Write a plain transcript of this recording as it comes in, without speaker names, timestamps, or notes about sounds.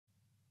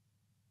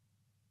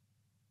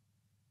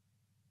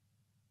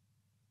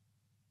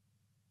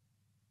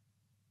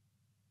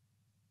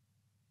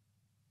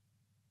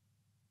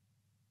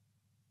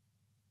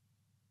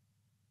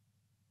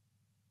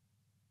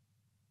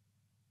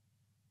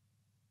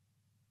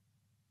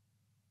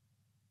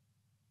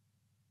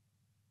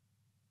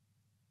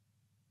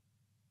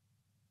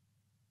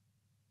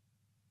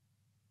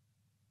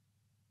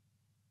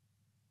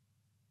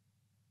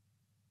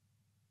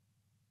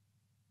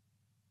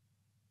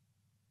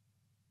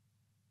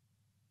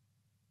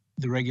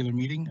The regular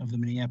meeting of the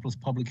Minneapolis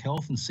Public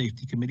Health and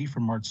Safety Committee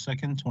for March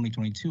 2nd,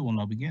 2022 will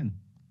now begin.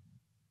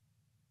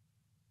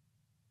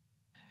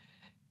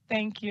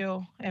 Thank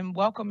you and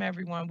welcome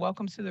everyone.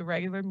 Welcome to the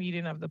regular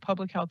meeting of the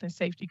Public Health and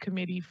Safety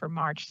Committee for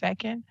March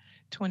 2nd,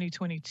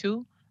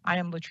 2022. I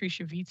am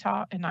Latricia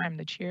Vita and I am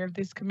the chair of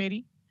this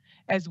committee.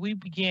 As we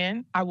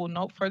begin, I will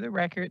note for the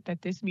record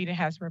that this meeting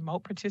has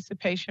remote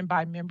participation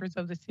by members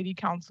of the City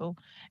Council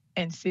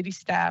and city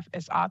staff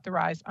as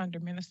authorized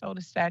under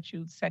Minnesota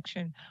Statute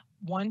Section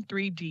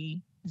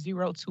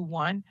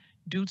 13D-021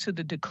 due to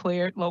the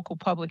declared local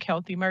public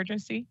health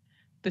emergency.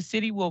 The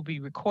city will be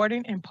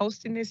recording and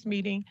posting this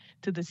meeting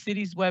to the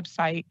city's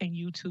website and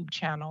YouTube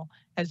channel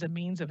as a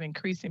means of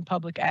increasing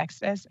public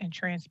access and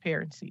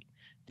transparency.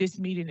 This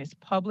meeting is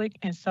public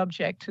and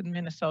subject to the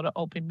Minnesota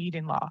Open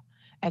Meeting Law.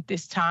 At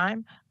this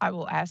time, I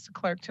will ask the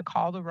clerk to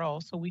call the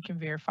roll so we can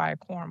verify a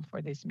quorum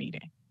for this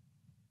meeting.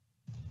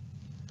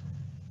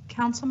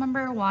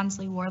 Councilmember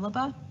Wansley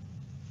Warlaba.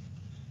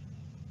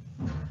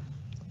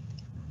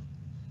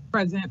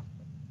 Present.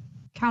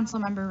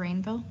 Councilmember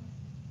Rainville.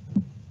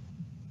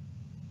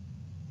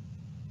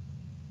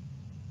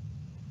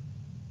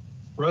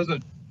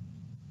 Present.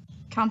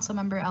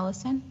 Councilmember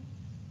Ellison.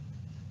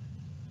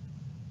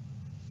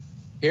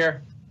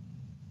 Here.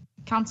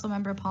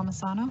 Councilmember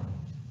Palmisano.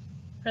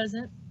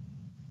 Present.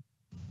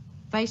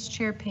 Vice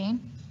Chair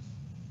Payne.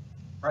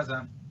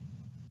 Present.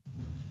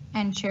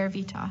 And Chair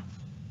Vita.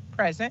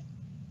 Present.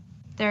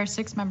 There are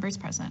 6 members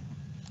present.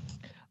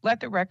 Let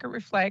the record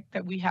reflect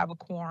that we have a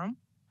quorum.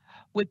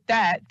 With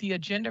that, the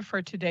agenda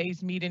for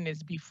today's meeting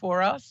is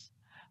before us.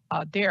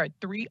 There are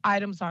 3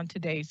 items on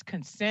today's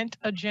consent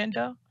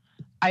agenda.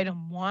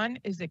 Item 1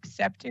 is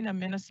accepting a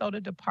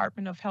Minnesota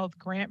Department of Health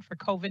grant for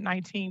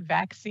COVID-19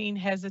 vaccine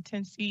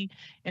hesitancy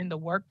in the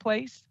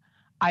workplace.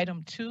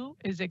 Item 2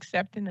 is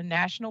accepting the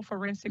National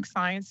Forensic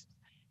Science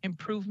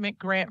Improvement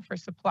Grant for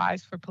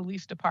supplies for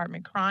Police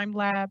Department Crime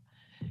Lab.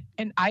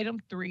 And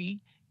item 3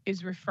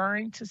 is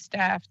referring to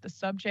staff the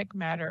subject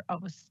matter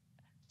of a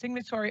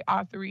signatory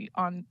authority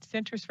on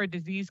Centers for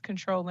Disease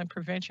Control and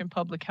Prevention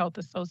Public Health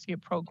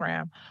Associate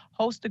Program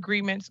host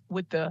agreements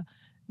with the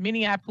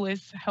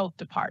Minneapolis Health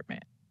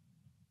Department.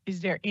 Is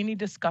there any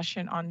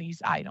discussion on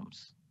these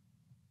items?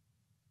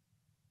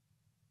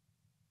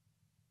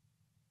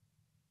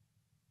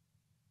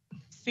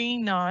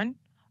 Seeing none,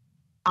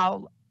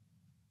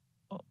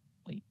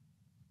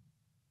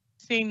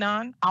 Seeing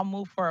none, I'll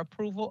move for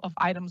approval of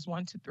items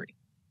 1 to 3.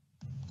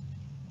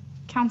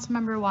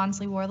 Councilmember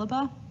Wansley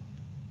Warlaba.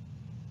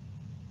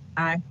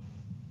 Aye.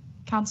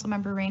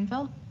 Councilmember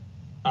Rainville.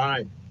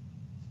 Aye.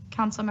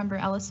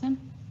 Councilmember Ellison.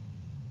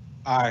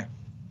 Aye.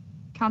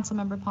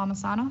 Councilmember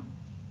Palmisano.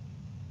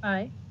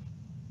 Aye.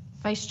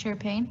 Vice Chair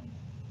Payne.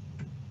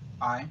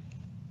 Aye.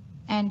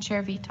 And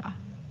Chair Vita.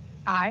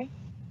 Aye.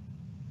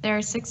 There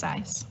are 6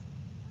 ayes.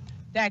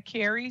 That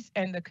carries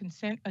and the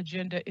consent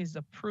agenda is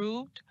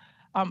approved.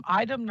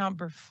 Item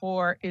number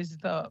 4 is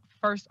the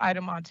first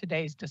item on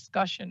today's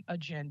discussion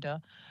agenda.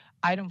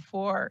 Item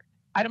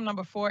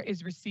number 4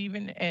 is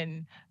receiving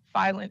and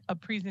filing a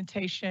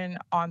presentation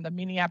on the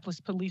Minneapolis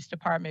Police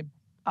Department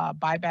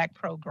buyback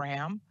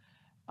program.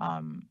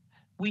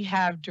 We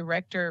have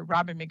Director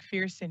Robin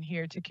McPherson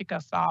here to kick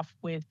us off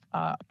with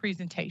a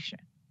presentation.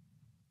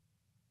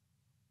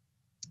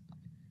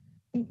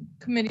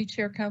 Committee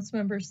Chair, Council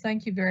members,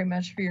 thank you very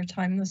much for your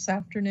time this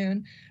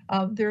afternoon.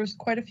 There's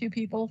quite a few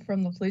people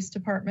from the police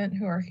department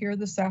who are here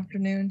this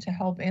afternoon to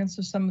help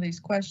answer some of these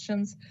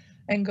questions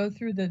and go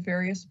through the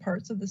various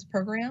parts of this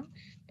program.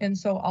 And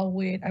so I'll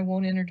wait. I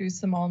won't introduce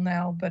them all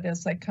now, but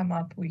as they come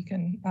up, we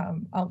can,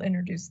 I'll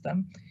introduce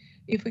them.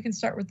 If we can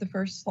start with the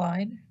first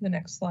slide, the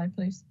next slide,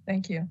 please.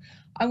 Thank you.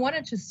 I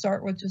wanted to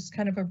start with just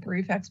kind of a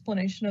brief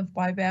explanation of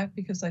buyback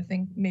because I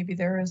think maybe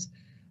there is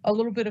a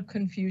little bit of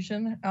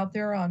confusion out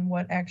there on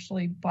what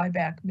actually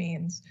buyback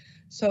means.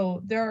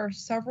 So there are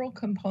several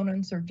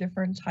components or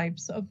different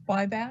types of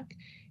buyback,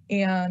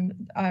 and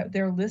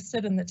they're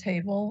listed in the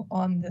table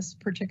on this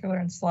particular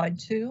in slide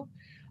 2.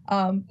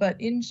 But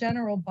in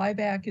general,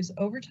 buyback is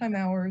overtime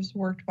hours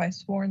worked by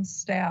sworn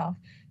staff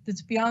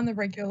that's beyond the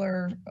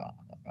regular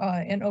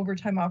and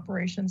overtime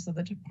operations of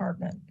the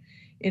department.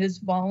 It is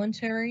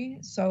voluntary,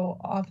 so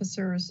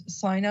officers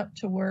sign up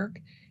to work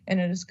and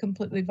it is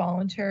completely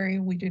voluntary.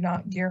 We do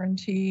not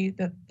guarantee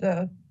that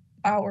the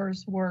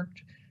hours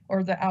worked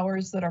or the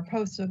hours that are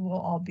posted will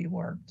all be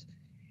worked.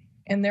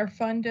 And they're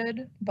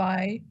funded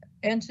by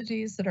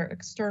entities that are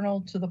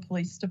external to the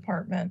police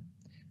department,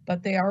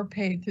 but they are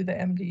paid through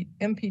the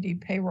MPD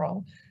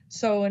payroll.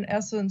 So in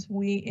essence,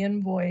 we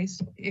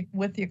invoice,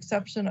 with the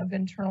exception of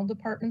internal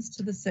departments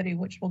to the city,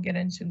 which we'll get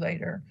into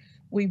later,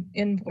 we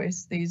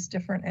invoice these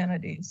different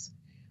entities.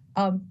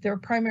 They're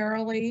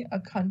primarily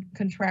a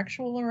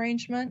contractual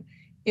arrangement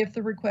if the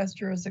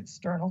requester is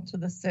external to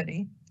the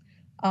city.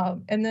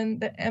 And then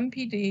the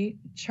MPD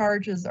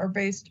charges are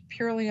based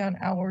purely on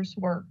hours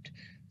worked.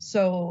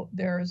 So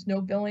there is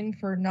no billing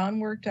for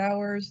non-worked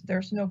hours.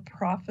 There's no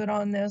profit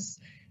on this.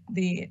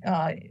 The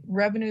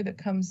revenue that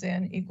comes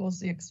in equals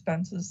the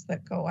expenses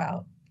that go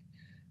out.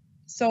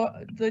 So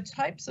the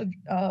types of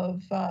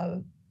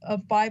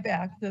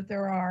buyback that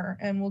there are,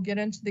 and we'll get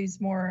into these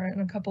more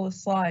in a couple of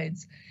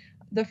slides.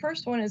 The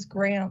first one is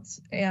grants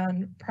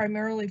and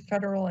primarily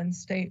federal and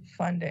state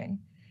funding.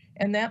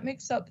 And that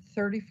makes up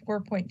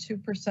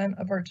 34.2%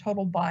 of our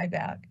total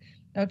buyback.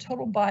 Now,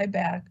 total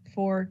buyback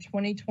for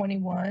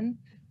 2021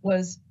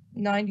 was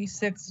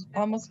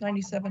almost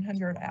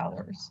 9,700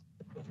 hours.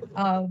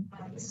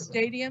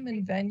 Stadium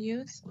and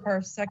venues are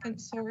a second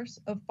source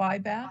of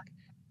buyback,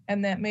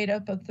 and that made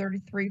up of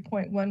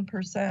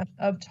 33.1%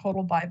 of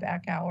total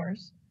buyback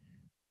hours.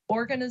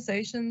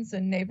 Organizations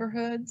and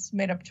neighborhoods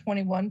made up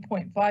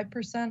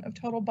 21.5% of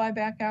total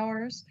buyback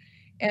hours,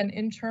 and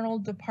internal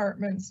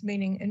departments,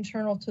 meaning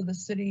internal to the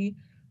city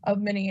of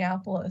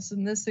Minneapolis,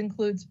 and this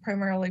includes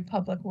primarily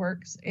Public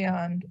Works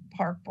and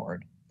Park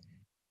Board.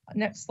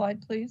 Next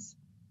slide, please.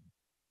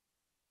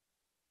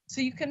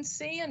 So you can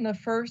see in the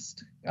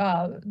first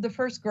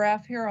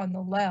graph here on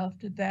the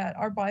left that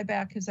our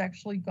buyback has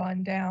actually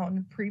gone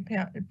down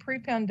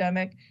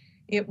pre-pandemic.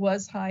 It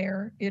was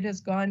higher, it has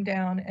gone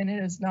down, and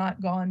it has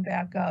not gone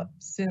back up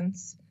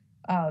since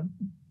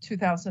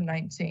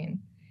 2019.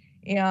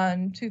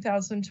 And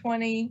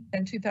 2020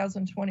 and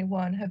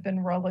 2021 have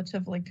been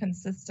relatively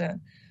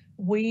consistent.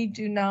 We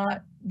do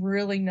not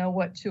really know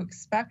what to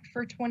expect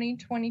for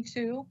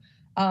 2022.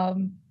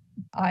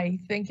 I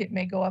think it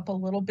may go up a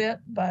little bit,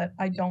 but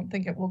I don't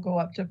think it will go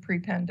up to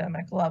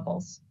pre-pandemic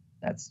levels.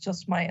 That's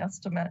just my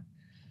estimate.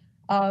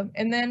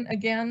 And then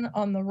again,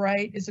 on the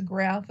right is a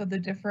graph of the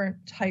different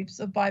types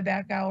of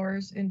buyback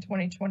hours in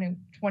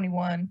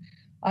 2021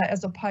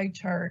 as a pie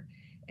chart.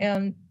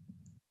 And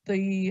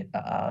the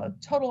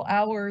total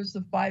hours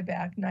of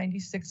buyback,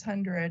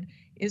 9,600,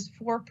 is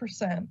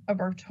 4% of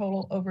our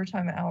total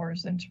overtime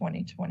hours in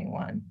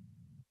 2021.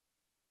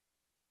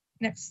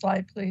 Next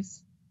slide,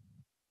 please.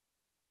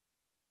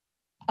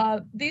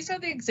 These are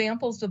the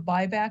examples of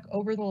buyback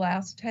over the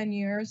last 10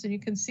 years, and you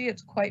can see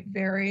it's quite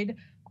varied.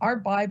 Our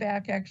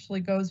buyback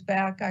actually goes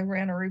back, I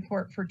ran a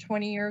report for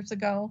 20 years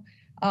ago,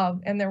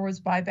 and there was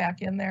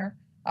buyback in there.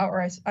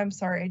 I'm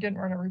sorry, I didn't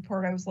run a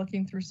report. I was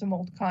looking through some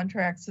old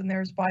contracts and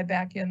there's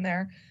buyback in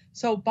there.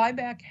 So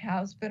buyback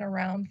has been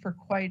around for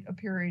quite a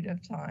period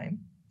of time.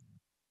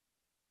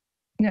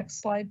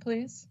 Next slide,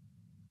 please.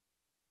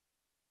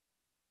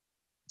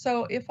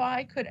 So if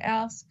I could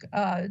ask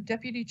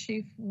Deputy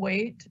Chief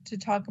Waite to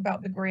talk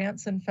about the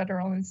grants and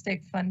federal and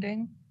state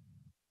funding.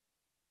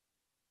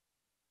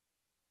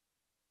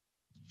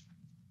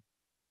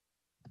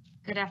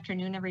 Good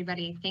afternoon,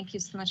 everybody. Thank you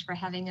so much for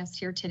having us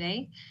here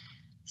today.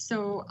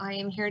 So I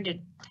am here to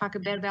talk a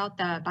bit about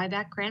the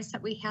buyback grants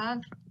that we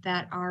have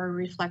that are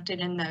reflected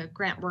in the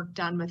grant work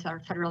done with our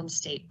federal and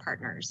state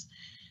partners.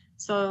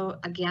 So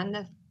again,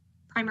 the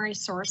primary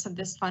source of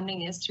this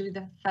funding is through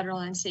the federal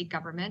and state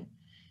government.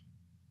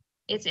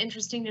 It's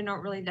interesting to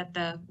note really that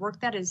the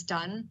work that is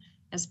done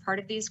as part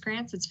of these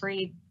grants, it's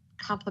very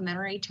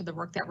complementary to the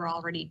work that we're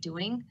already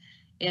doing.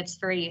 It's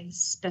very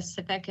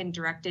specific and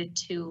directed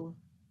to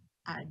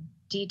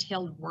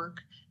detailed work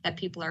that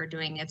people are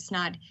doing. It's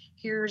not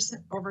here's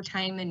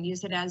overtime and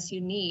use it as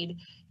you need.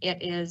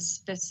 It is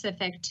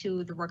specific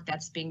to the work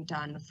that's being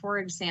done. For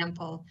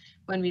example,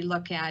 when we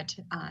look at,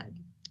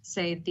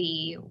 say,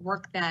 the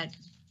work that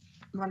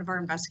one of our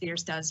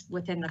investigators does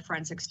within the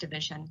forensics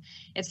division,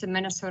 it's the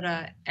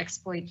Minnesota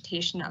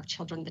Exploitation of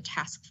Children, the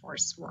task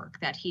force work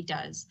that he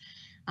does.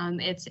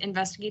 It's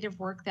investigative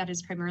work that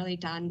is primarily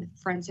done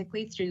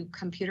forensically through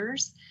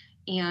computers,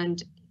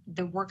 and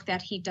the work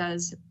that he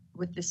does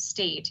with the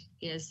state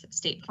is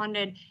state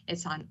funded,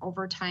 it's on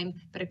overtime,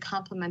 but it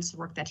complements the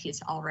work that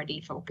he's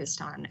already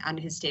focused on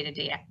his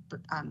day-to-day,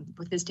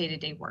 with his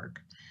day-to-day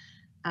work.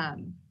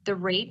 The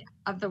rate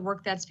of the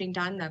work that's being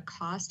done, the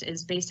cost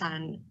is based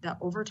on the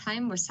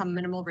overtime with some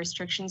minimal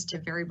restrictions to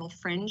variable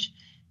fringe,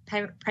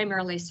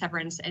 primarily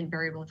severance and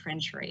variable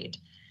fringe rate.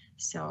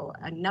 So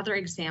another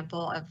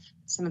example of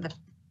some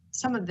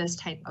of this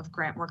type of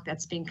grant work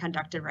that's being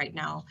conducted right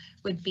now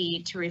would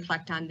be to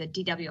reflect on the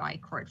DWI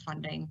court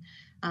funding.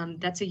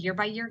 That's a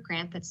year-by-year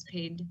grant that's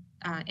paid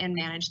and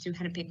managed through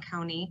Hennepin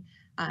County.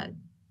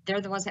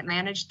 They're the ones that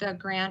manage the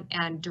grant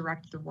and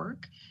direct the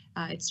work.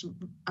 It's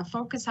a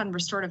focus on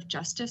restorative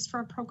justice for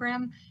a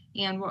program.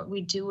 And what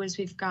we do is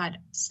we've got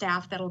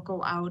staff that'll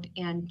go out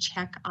and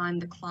check on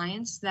the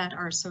clients that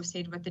are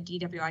associated with the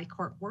DWI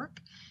court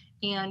work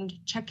and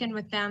check in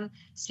with them,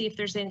 see if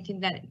there's anything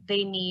that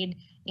they need.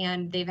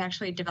 And they've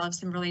actually developed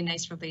some really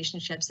nice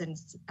relationships, and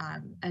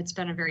it's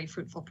been a very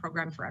fruitful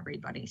program for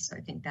everybody. So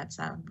I think that's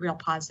a real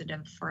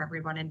positive for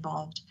everyone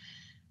involved.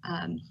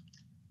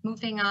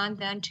 Moving on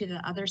then to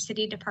the other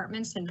city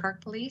departments and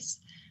park police.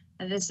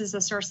 This is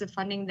a source of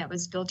funding that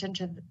was built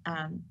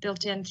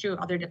in through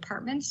other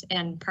departments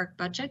and park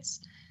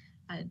budgets.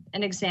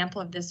 An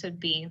example of this would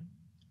be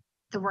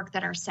the work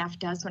that our staff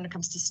does when it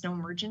comes to snow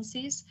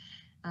emergencies.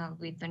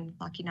 We've been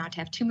lucky not to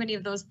have too many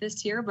of those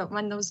this year, but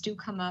when those do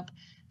come up,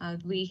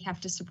 we have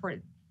to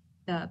support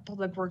the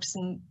Public Works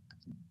in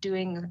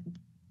doing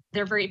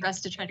their very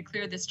best to try to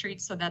clear the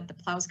streets so that the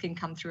plows can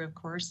come through, of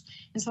course.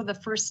 And so the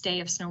first day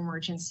of snow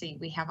emergency,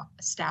 we have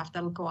staff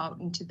that'll go out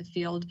into the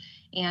field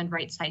and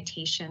write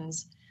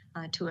citations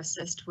to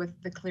assist with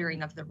the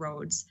clearing of the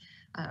roads.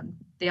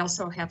 They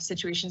also have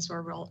situations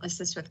where we'll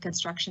assist with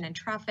construction and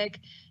traffic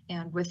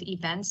and with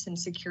events and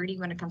security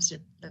when it comes to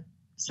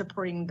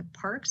supporting the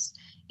parks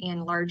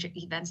and large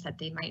events that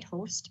they might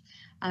host.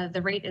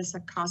 The rate is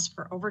a cost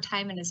for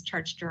overtime and is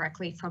charged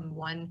directly from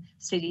one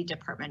city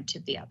department to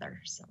the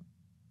other. So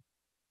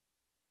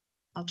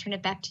I'll turn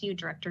it back to you,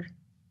 Director.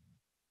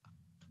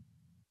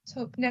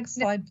 So next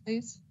slide,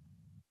 please.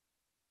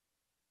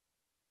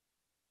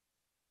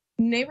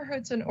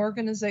 Neighborhoods and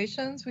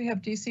organizations, we have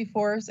DC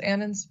Forest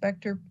and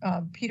Inspector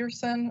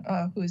Peterson,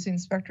 who is the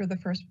inspector of the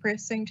first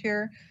precinct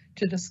here,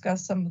 to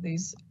discuss some of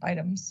these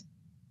items.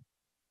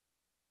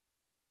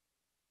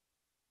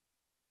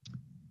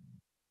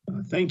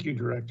 Thank you,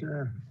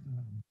 Director,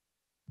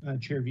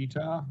 Chair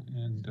Vita,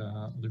 and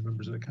other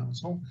members of the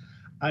council.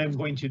 I am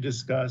going to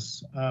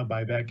discuss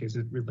buyback as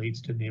it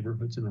relates to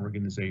neighborhoods and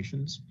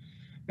organizations.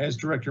 As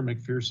Director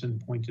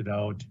McPherson pointed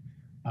out,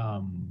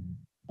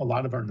 a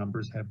lot of our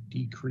numbers have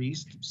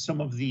decreased.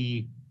 Some of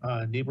the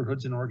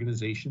neighborhoods and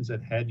organizations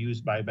that had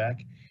used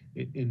buyback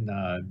in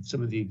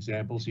some of the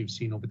examples you've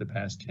seen over the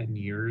past 10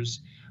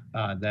 years,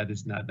 that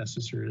is not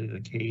necessarily the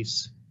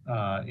case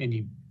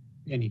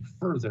any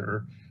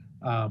further.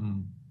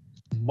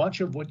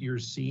 Much of what you're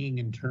seeing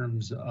in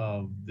terms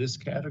of this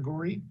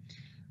category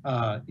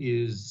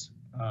is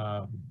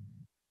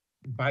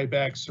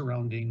buyback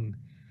surrounding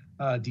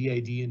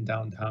DID in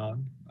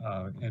downtown,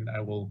 and I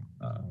will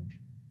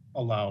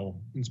allow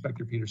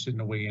Inspector Peterson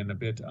to weigh in a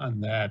bit on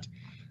that,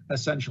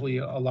 essentially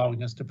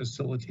allowing us to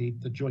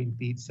facilitate the joint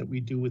beats that we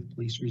do with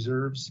police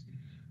reserves,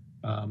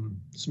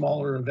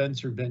 smaller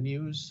events or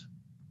venues,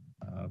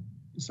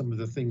 some of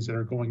the things that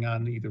are going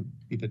on, either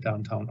be the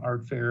downtown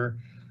art fair,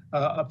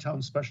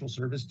 Uptown Special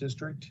Service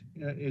District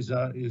is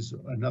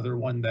another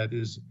one that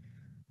is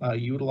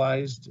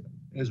utilized.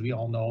 As we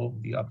all know,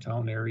 the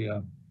Uptown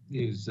area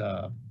is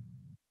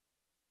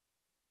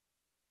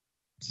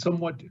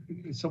somewhat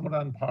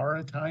on par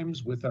at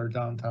times with our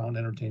downtown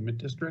entertainment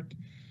district,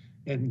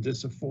 and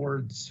this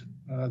affords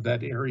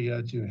that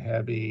area to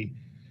have a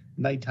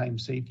nighttime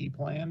safety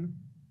plan.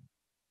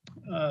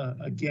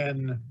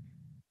 Again,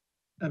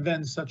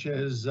 events such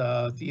as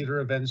theater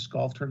events,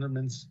 golf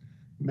tournaments,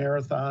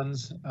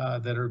 marathons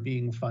that are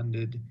being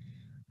funded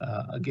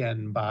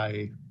again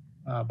by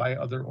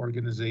other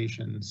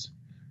organizations,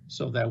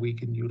 so that we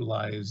can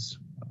utilize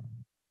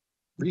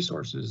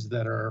resources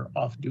that are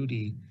off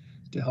duty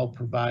to help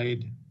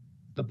provide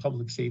the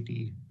public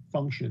safety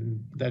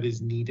function that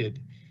is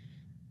needed.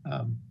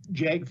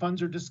 JAG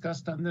funds are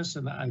discussed on this,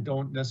 and I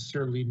don't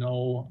necessarily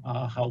know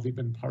how they've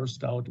been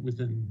parsed out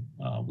within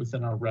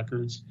our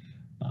records,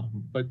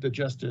 but the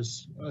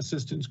Justice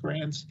Assistance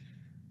Grants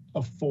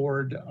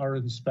afford our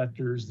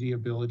inspectors the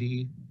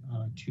ability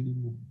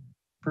to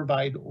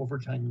provide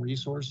overtime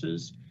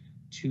resources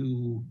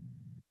to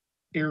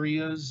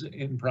areas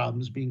and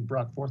problems being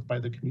brought forth by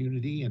the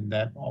community, and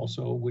that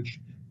also, which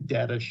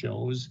data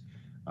shows,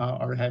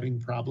 are having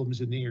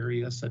problems in the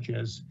area, such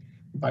as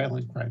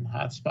violent crime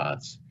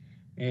hotspots,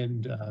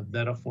 and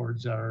that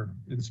affords our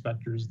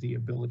inspectors the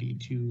ability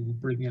to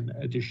bring in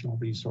additional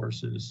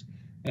resources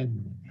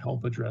and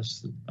help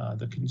address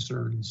the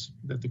concerns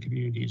that the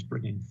community is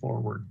bringing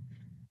forward.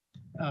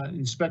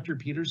 Inspector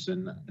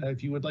Peterson,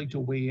 if you would like to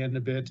weigh in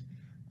a bit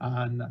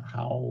on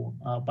how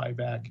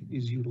buyback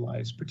is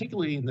utilized,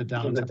 particularly in the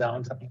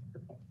downtown,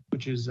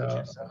 which is,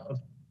 I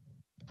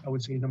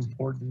would say, an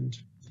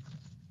important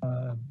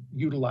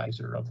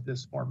utilizer of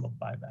this form of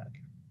buyback.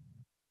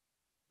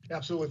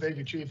 Absolutely. Thank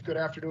you, Chief. Good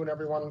afternoon,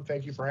 everyone.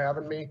 Thank you for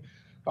having me.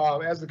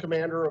 As the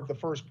commander of the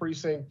first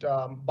precinct,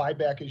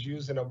 buyback is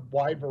used in a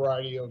wide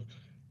variety of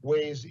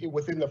ways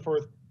within the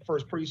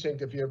first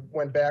precinct. If you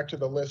went back to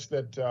the list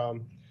that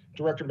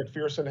Director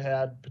McPherson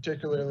had,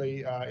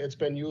 particularly, it's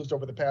been used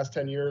over the past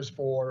 10 years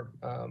for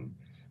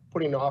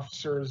putting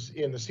officers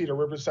in the Cedar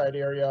Riverside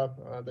area,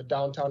 the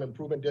Downtown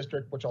Improvement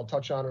District, which I'll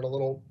touch on in a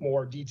little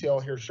more detail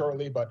here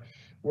shortly, but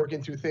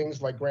working through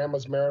things like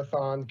Grandma's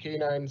Marathon,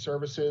 K-9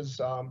 services,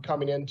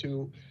 coming in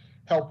to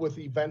help with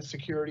event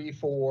security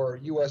for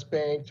US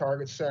Bank,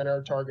 Target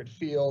Center, Target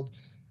Field.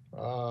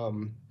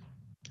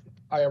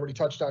 I already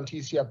touched on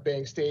TCF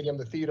Bank Stadium,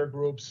 the theater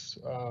groups,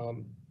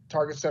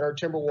 Target Center,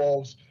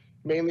 Timberwolves.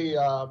 Mainly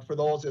for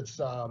those,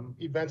 it's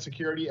event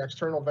security,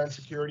 external event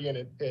security, and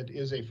it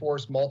is a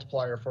force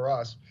multiplier for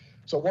us.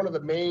 So one of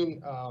the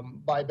main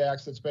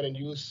buybacks that's been in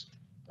use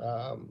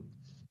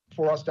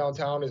for us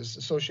downtown is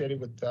associated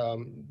with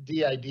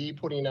DID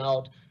putting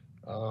out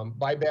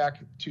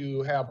buyback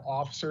to have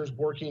officers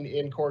working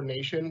in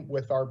coordination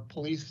with our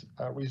police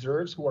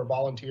reserves, who are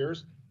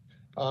volunteers,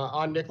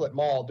 on Nicollet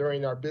Mall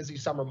during our busy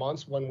summer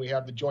months when we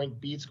have the joint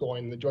beats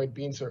going. The joint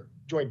beats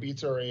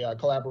are a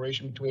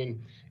collaboration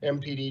between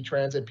MPD,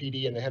 Transit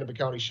PD, and the Hennepin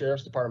County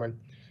Sheriff's Department.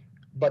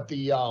 But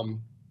the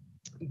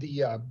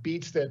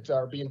beats that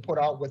are being put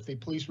out with the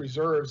police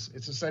reserves,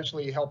 it's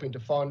essentially helping to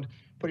fund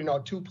putting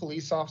out 2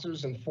 police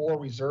officers and 4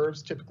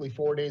 reserves, typically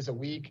 4 days a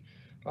week.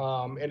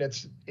 And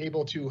it's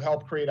able to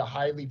help create a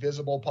highly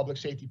visible public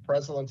safety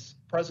presence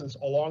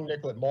along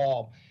Nicollet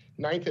Mall.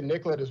 9th and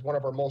Nicollet is one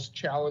of our most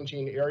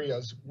challenging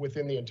areas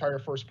within the entire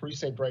 1st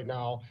Precinct right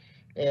now.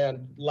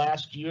 And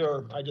last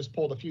year, I just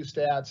pulled a few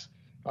stats.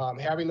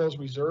 Having those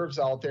reserves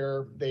out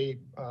there, they,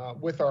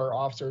 with our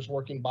officers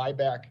working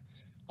buyback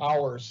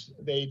hours,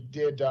 they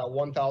did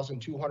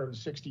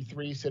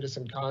 1,263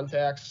 citizen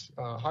contacts,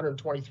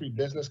 123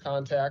 business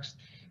contacts.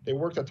 They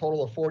worked a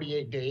total of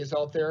 48 days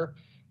out there,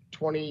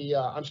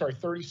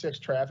 36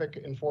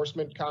 traffic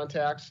enforcement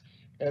contacts,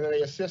 and then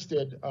they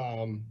assisted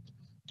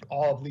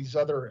all of these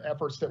other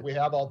efforts that we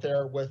have out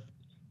there with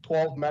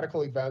 12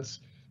 medical events,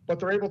 but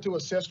they're able to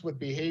assist with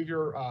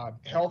behavior,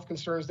 health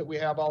concerns that we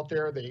have out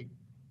there. They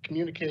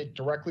communicate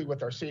directly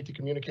with our Safety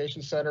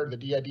Communication Center, the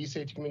DID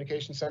Safety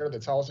Communication Center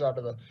that's housed out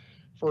of the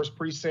 1st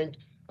Precinct.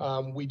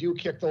 We do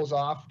kick those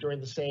off during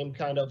the same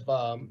kind of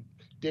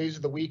days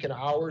of the week and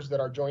hours that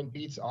our joint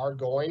beats are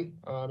going.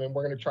 And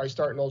we're going to try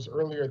starting those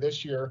earlier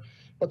this year,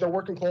 but they're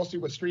working closely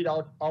with street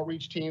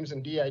outreach teams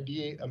and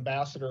DID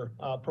ambassador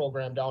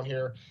program down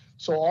here.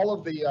 So all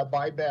of the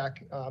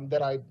buyback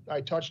that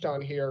I touched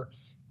on here,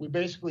 we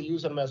basically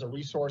use them as a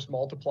resource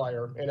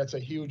multiplier, and it's a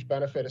huge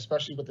benefit,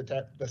 especially with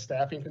the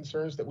staffing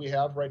concerns that we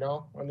have right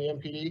now on the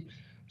MPD.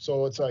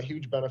 So it's a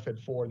huge benefit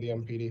for the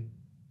MPD.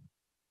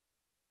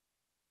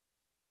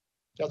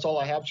 That's all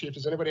I have, Chief.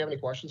 Does anybody have any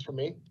questions for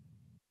me?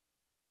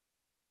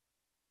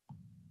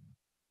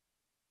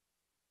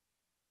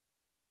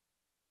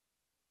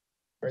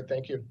 All right,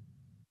 thank you.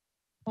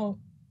 Well,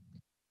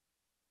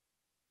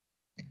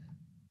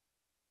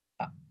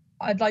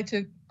 I'd like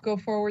to go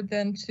forward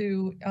then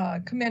to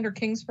Commander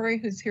Kingsbury,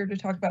 who's here to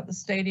talk about the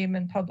stadium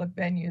and public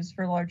venues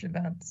for large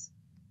events.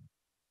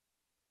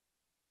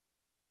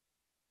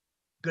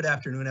 Good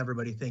afternoon,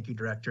 everybody. Thank you,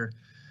 Director.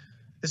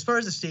 As far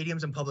as the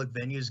stadiums and public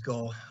venues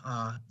go,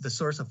 the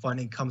source of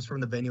funding comes from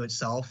the venue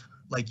itself,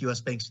 like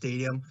US Bank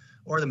Stadium,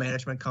 or the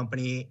management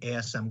company,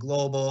 ASM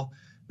Global.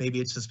 Maybe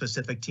it's a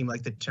specific team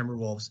like the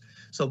Timberwolves.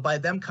 So by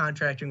them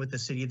contracting with the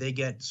city, they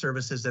get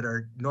services that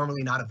are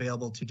normally not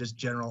available to just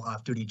general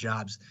off-duty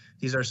jobs.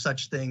 These are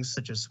such things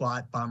such as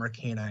SWAT, Bomber,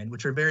 K-9,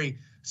 which are very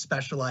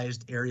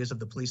specialized areas of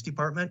the police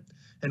department.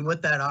 And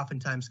with that,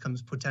 oftentimes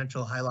comes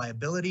potential high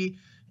liability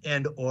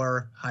and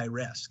or high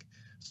risk.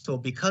 So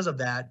because of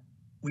that,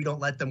 we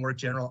don't let them work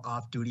general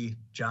off-duty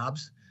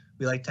jobs.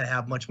 We like to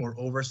have much more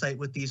oversight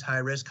with these high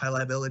risk, high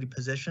liability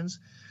positions.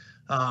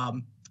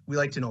 We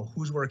like to know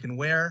who's working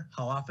where,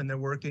 how often they're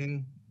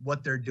working,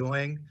 what they're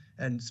doing,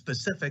 and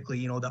specifically,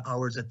 you know, the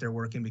hours that they're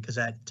working, because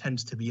that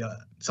tends to be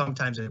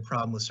sometimes a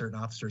problem with certain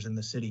officers in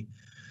the city.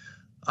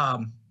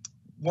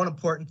 One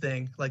important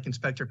thing, like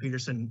Inspector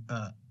Peterson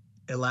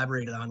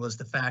elaborated on, was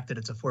the fact that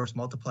it's a force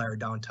multiplier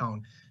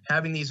downtown.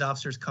 Having these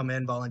officers come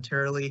in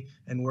voluntarily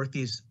and work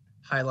these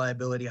high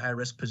liability, high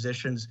risk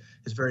positions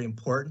is very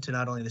important to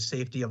not only the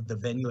safety of the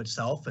venue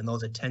itself and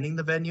those attending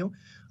the venue,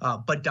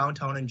 but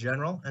downtown in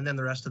general, and then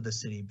the rest of the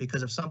city.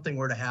 Because if something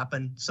were to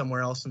happen somewhere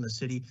else in the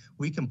city,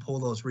 we can pull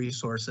those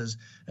resources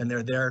and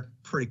they're there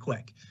pretty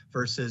quick,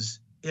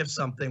 versus if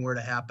something were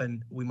to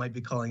happen, we might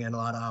be calling in a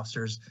lot of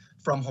officers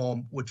from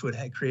home, which would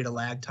create a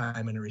lag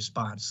time in a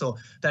response. So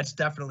that's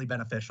definitely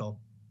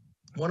beneficial.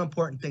 One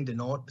important thing to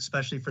note,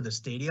 especially for the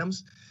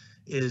stadiums,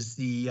 is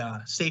the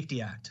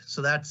Safety Act.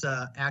 So that's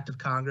an act of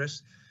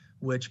Congress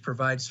which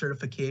provides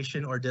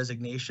certification or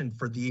designation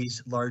for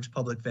these large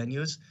public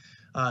venues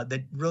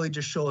that really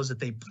just shows that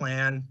they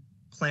plan,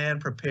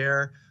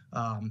 prepare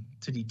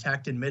to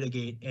detect and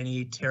mitigate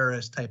any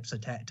terrorist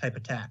type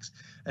attacks.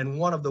 And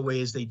one of the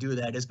ways they do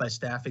that is by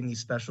staffing these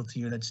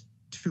specialty units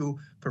to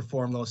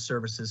perform those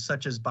services,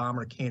 such as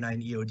Bomber,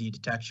 K-9, EOD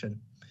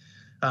detection.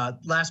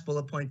 Last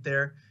bullet point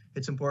there,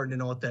 it's important to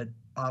note that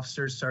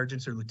officers,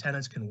 sergeants, or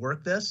lieutenants can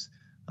work this.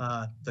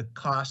 The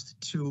cost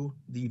to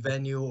the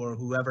venue or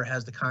whoever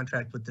has the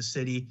contract with the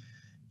city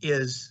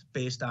is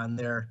based on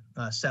their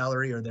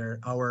salary or their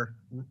hour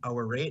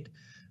rate.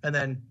 And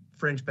then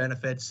fringe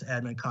benefits,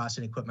 admin costs,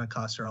 and equipment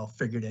costs are all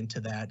figured into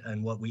that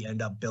and what we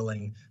end up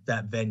billing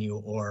that venue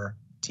or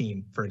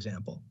team, for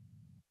example.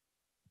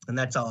 And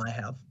that's all I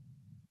have.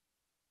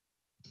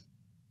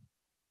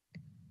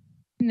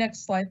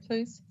 Next slide,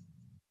 please.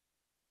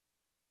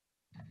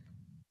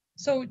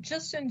 So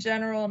just in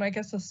general, and I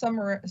guess a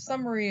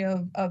summary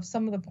of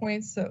some of the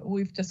points that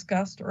we've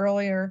discussed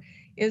earlier,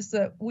 is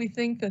that we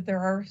think that there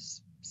are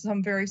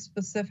some very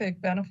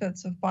specific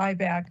benefits of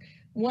buyback.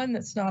 One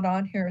that's not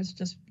on here is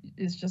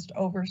just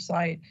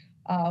oversight.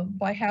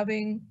 By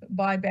having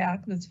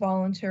buyback that's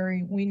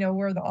voluntary, we know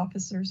where the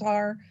officers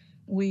are.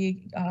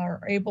 We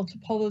are able to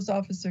pull those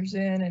officers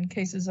in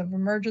cases of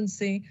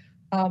emergency.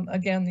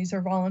 Again, these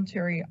are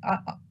voluntary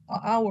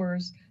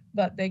hours,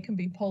 but they can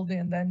be pulled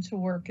in then to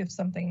work if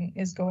something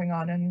is going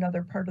on in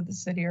another part of the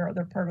city or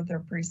other part of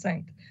their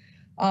precinct.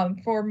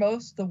 For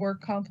most, the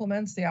work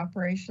complements the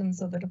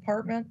operations of the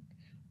department.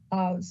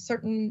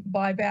 Certain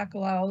buyback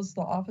allows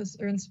the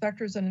officer,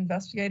 inspectors and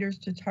investigators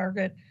to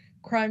target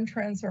crime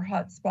trends or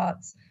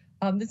hotspots.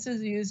 This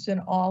is used in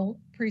all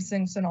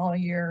precincts and all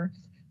year.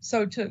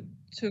 So to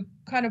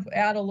kind of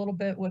add a little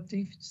bit what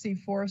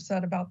DC4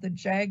 said about the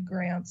JAG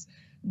grants,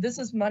 this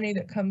is money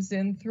that comes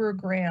in through a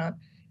grant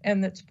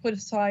and that's put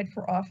aside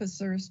for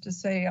officers to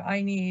say,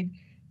 I need,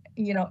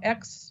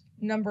 X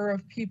number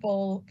of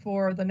people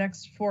for the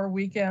next 4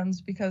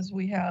 weekends because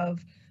we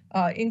have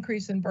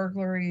increase in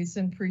burglaries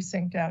in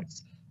precinct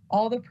X.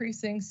 All the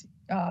precincts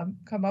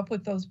come up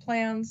with those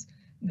plans.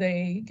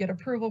 They get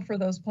approval for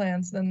those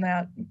plans, then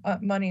that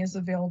money is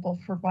available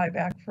for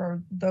buyback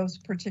for those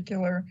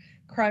particular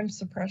crime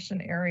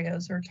suppression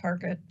areas or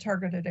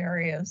targeted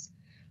areas.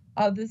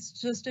 This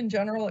just in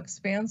general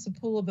expands the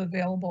pool of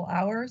available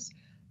hours.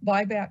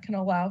 Buyback can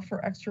allow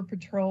for extra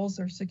patrols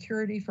or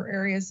security for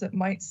areas that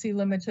might see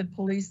limited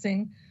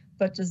policing,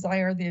 but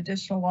desire the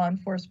additional law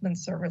enforcement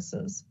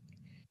services.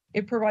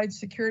 It provides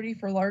security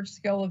for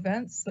large-scale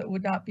events that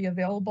would not be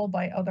available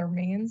by other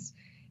means,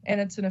 and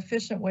it's an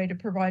efficient way to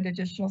provide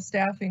additional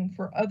staffing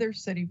for other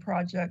city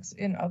projects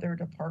in other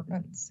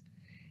departments.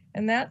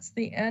 And that's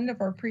the end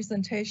of our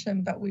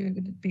presentation, but we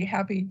would be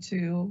happy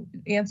to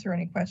answer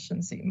any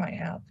questions that you might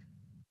have.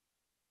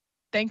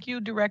 Thank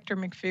you, Director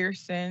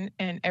McPherson,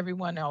 and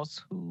everyone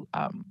else who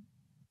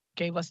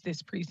gave us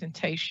this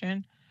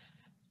presentation.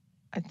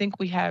 I think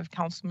we have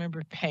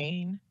Councilmember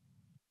Payne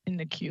in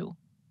the queue.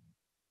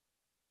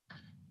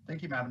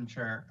 Thank you, Madam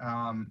Chair.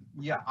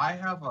 Yeah, I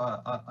have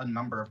a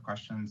number of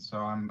questions, so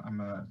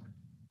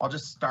I'll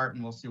just start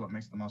and we'll see what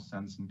makes the most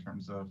sense in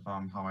terms of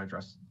how I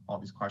address all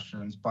these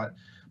questions. But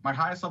my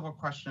highest level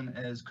question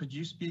is, could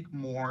you speak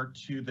more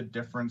to the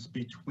difference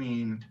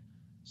between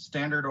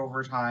standard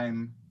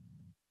overtime,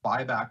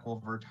 buyback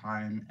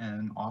overtime,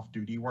 and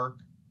off-duty work?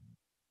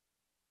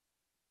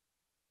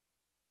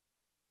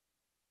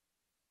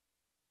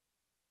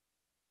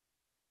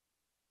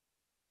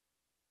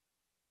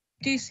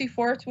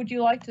 DC4, would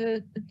you like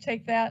to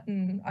take that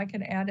and I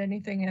can add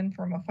anything in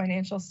from a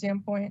financial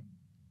standpoint?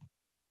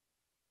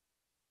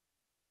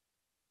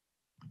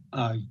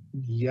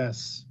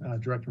 Yes,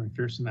 Director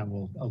McPherson,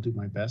 I'll do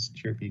my best.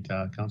 Chair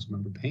Vita,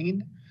 Councilmember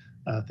Payne,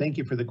 thank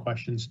you for the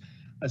questions.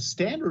 A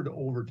standard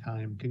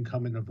overtime can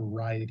come in a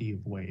variety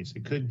of ways.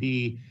 It could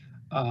be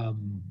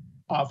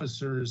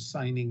officers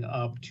signing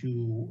up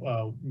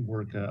to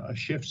work a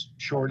shift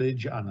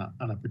shortage on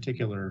a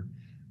particular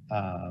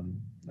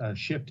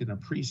shift in a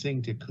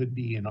precinct. It could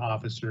be an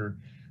officer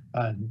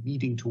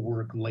needing to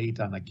work late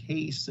on a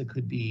case. It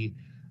could be,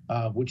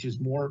 which is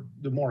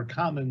the more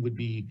common would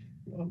be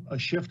a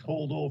shift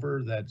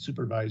holdover that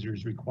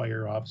supervisors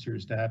require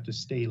officers to have to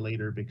stay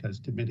later because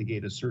to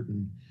mitigate a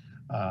certain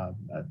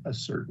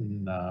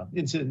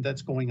incident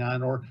that's going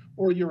on,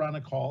 or you're on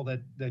a call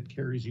that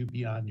carries you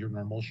beyond your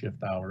normal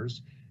shift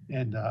hours,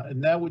 and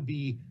that would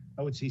be,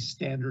 I would say,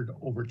 standard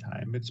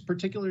overtime. It's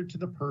particular to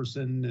the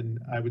person, and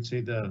I would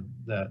say the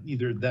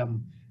either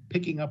them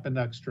picking up an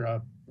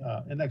extra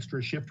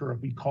shift, or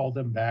if we call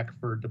them back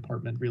for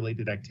department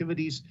related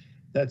activities,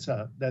 that's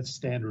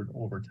standard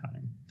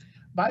overtime.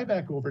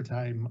 Buyback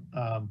overtime,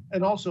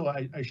 and also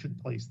I should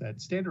place that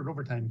standard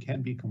overtime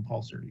can be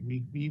compulsory.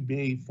 We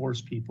may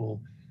force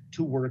people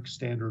to work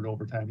standard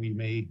overtime. We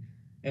may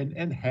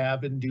and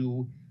have and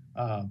do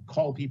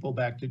call people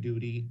back to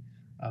duty.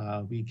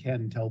 We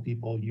can tell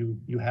people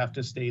you have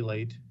to stay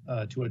late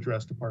to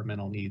address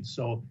departmental needs.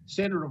 So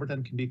standard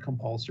overtime can be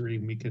compulsory,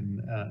 and we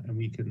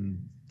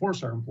can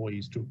force our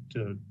employees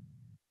to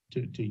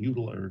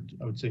utilize, or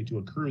I would say to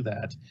accrue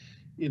that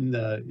in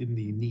the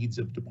needs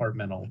of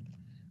departmental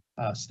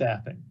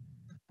staffing.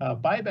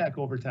 Buyback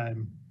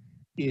overtime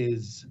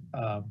is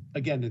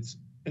again, it's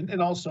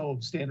and also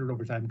standard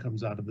overtime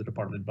comes out of the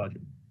department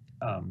budget.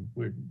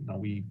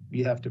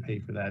 We have to pay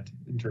for that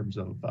in terms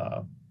of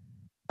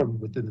from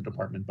within the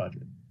department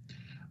budget.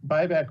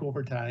 Buyback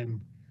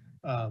overtime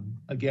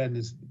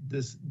again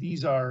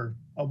these are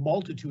a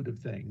multitude of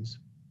things,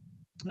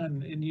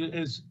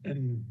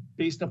 and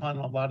based upon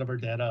a lot of our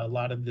data, a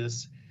lot of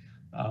this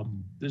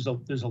there's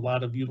a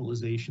lot of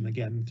utilization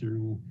again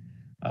through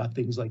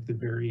things like the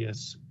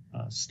various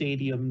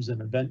stadiums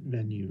and event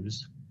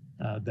venues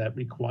that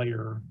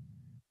require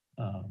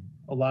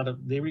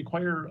they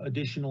require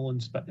additional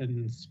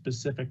and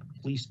specific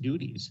police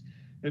duties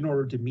in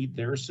order to meet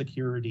their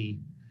security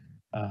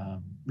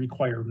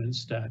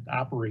requirements to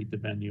operate the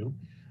venue.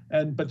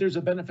 But there's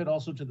a benefit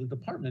also to the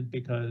department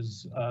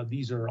because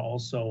these are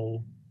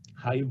also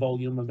high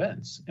volume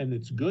events, and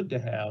it's good to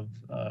have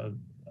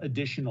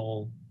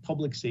additional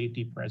public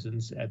safety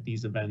presence at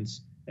these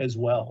events as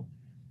well.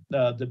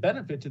 The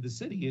benefit to the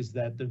city is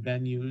that the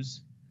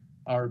venues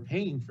are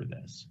paying for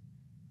this,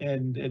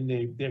 and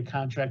they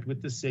contract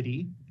with the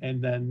city,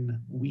 and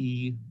then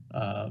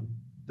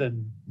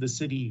the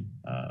city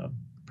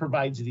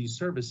provides these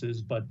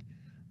services, but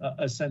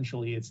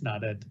essentially it's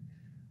not at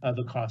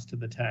the cost to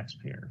the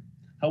taxpayer.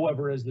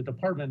 However, as the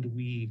department,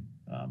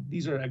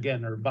 these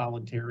are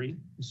voluntary,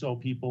 so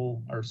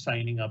people are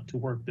signing up to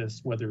work this,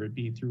 whether it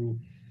be through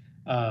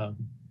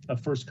a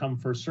first come,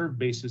 first served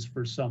basis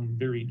for some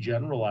very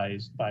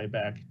generalized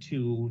buyback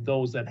to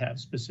those that have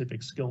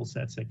specific skill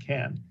sets that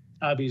can.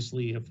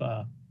 obviously, if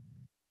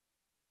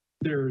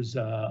there's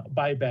a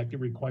buyback that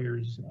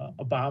requires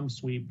a bomb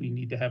sweep, we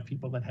need to have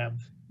people that have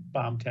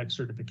bomb tech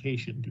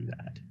certification do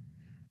that.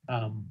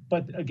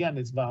 But again,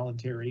 it's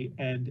voluntary,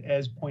 and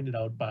as pointed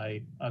out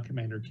by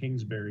Commander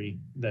Kingsbury,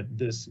 that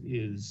this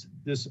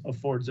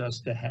affords us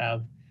to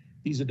have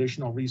these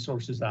additional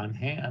resources on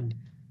hand.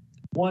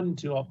 One,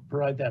 to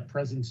provide that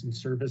presence and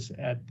service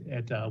at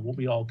what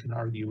we all can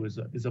argue is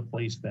a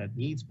place that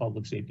needs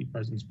public safety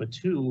presence, but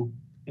two,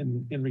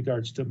 in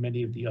regards to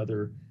many of the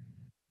other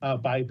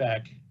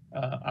buyback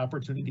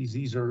opportunities,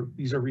 these are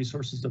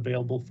resources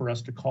available for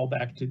us to call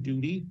back to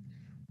duty,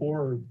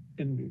 or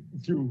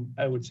through,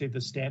 I would say,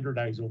 the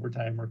standardized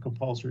overtime or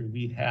compulsory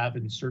we have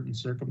in certain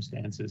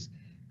circumstances,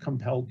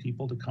 compel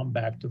people to come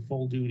back to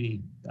full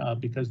duty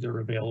because they're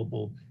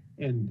available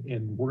and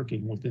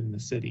working within the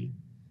city.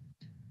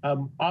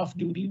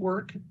 Off-duty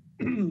work,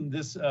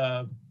 this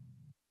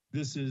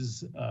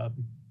is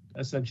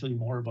essentially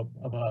more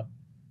of a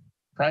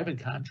private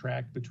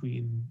contract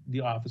between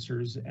the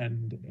officers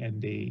and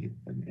a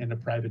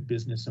private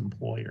business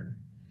employer,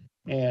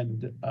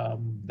 and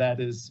that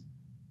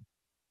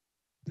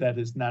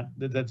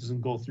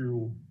doesn't go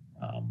through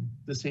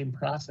the same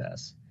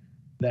process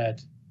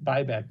that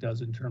buyback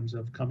does in terms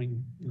of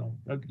coming,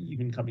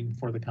 even coming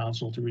before the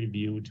council to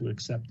review, to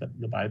accept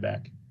the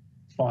buyback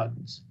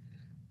funds.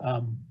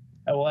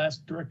 I will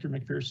ask Director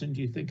McPherson,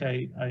 do you think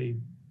I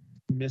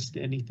missed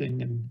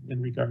anything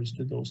in regards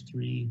to those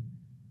three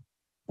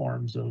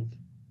forms of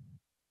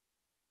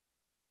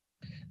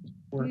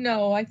work?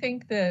 No, I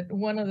think that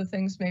one of the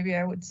things maybe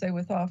I would say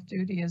with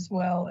off-duty as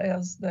well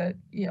is that,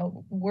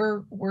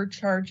 we're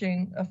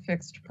charging a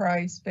fixed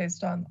price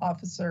based on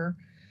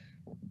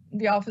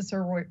the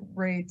officer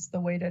rates,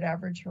 the weighted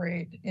average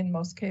rate in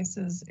most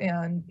cases,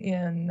 and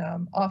in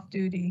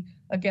off-duty,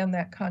 again,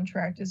 that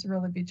contract is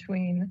really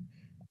between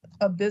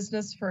a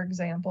business, for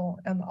example,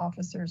 and the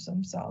officers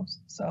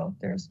themselves. So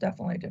there's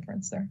definitely a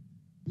difference there.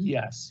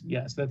 Yes,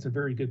 that's a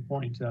very good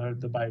point.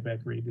 The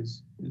buyback rate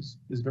is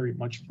very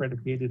much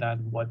predicated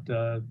on what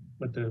the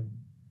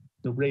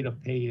rate of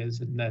pay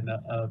is, and then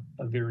a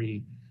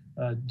very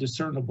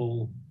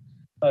discernible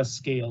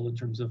scale in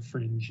terms of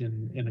fringe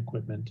and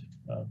equipment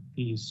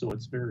fees. So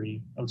it's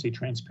very, I would say,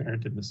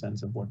 transparent in the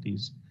sense of what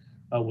these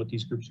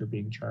groups are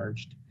being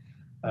charged.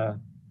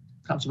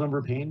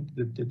 Councilmember Payne,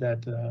 did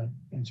that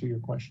answer your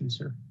question,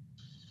 sir?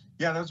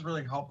 Yeah, that was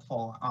really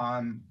helpful.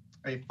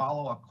 A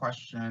follow-up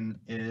question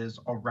is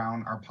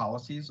around our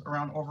policies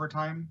around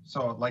overtime.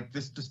 So like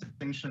this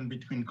distinction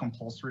between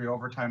compulsory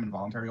overtime and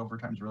voluntary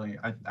overtime is really,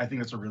 I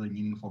think it's a really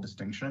meaningful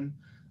distinction.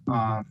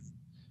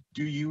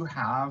 Do you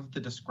have the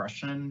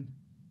discretion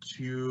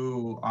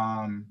to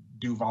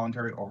do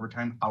voluntary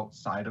overtime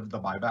outside of the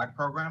buyback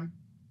program?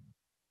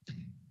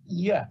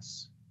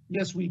 Yes,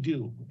 we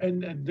do.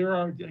 And there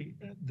are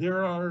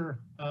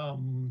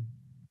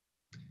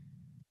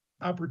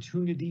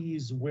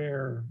opportunities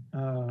where,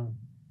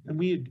 and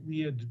we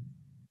had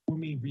when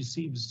we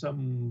received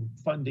some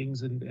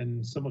fundings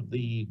and some of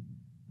the,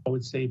 I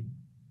would say,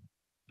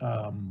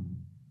 the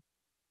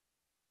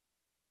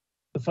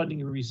funding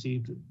we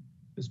received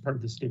as part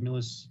of the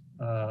stimulus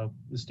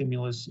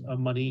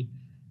money,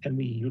 and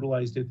we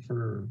utilized it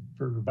for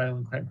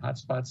violent crime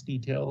hotspots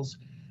details.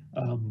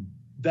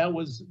 That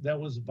was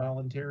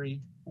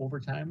voluntary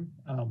overtime,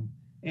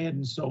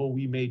 and so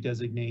we may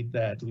designate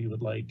that we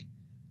would like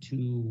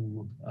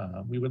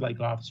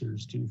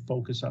officers to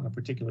focus on a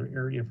particular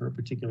area for a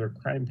particular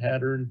crime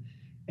pattern,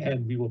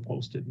 and we will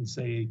post it and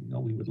say,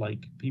 we would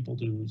like people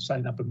to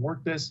sign up and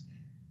work this.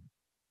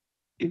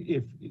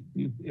 If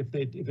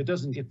it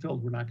doesn't get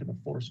filled, we're not going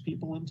to force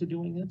people into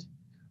doing it.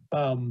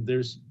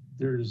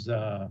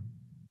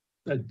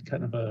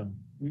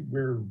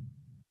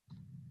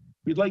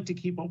 We'd like to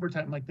keep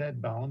overtime like that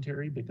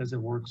voluntary because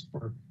it works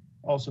for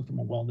also from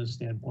a wellness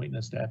standpoint and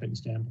a staffing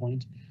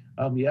standpoint.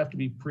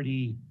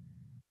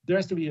 There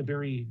has to be a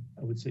very,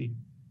 I would say,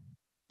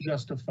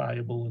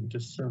 justifiable and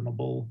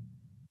discernible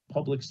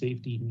public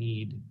safety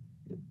need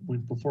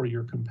before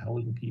you're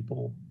compelling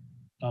people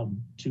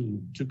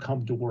to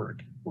come to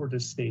work or to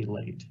stay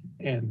late,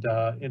 and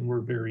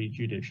we're very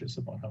judicious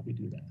about how we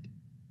do that.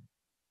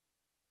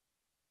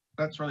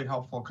 That's really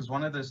helpful, because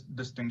one of the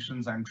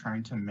distinctions I'm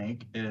trying to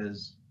make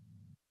is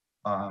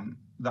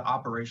the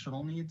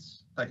operational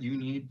needs that you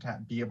need to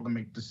be able to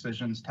make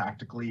decisions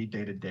tactically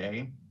day to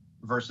day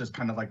versus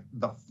kind of like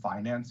the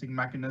financing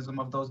mechanism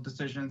of those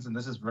decisions. And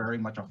this is very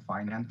much a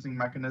financing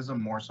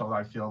mechanism, more so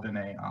I feel than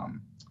a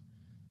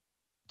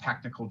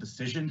tactical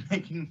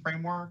decision-making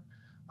framework.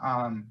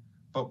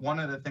 But one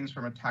of the things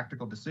from a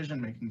tactical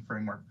decision-making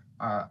framework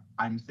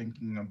I'm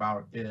thinking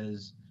about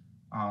is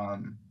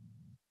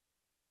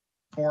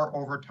for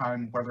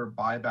overtime, whether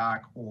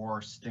buyback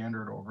or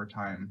standard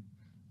overtime,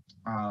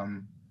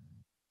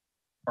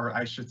 or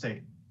I should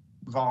say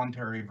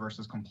voluntary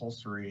versus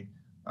compulsory,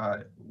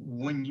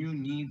 when you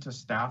need to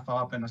staff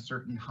up in a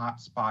certain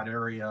hotspot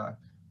area,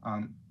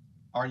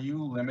 are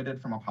you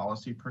limited from a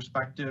policy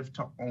perspective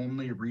to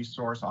only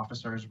resource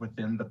officers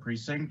within the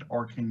precinct,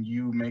 or can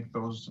you make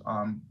those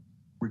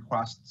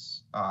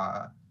requests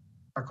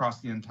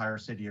across the entire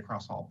city,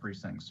 across all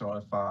precincts. So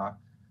if,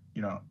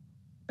 you know,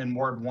 in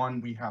Ward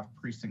 1, we have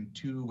Precinct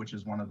 2, which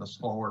is one of the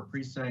slower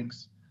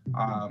precincts.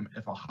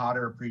 If a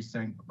hotter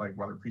precinct, like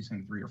whether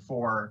Precinct 3 or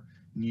 4,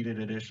 needed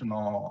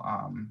additional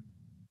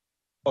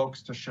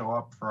folks to show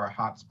up for a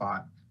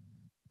hotspot,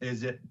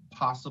 is it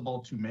possible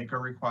to make a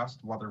request,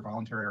 whether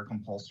voluntary or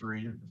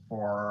compulsory,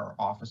 for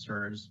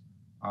officers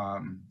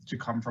to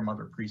come from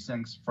other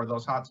precincts for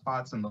those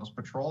hotspots and those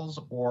patrols,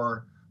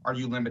 or are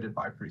you limited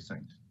by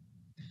precinct?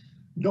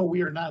 No,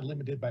 we are not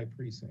limited by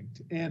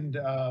precinct. And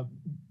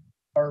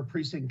our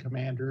precinct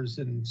commanders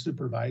and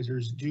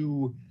supervisors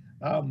do,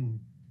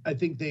 I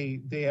think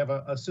they have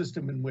a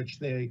system in which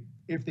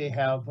if they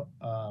have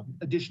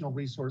additional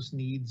resource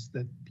needs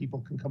that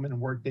people can come in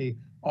and work, they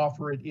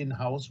offer it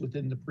in-house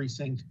within the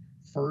precinct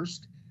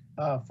first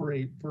for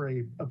a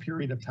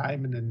period of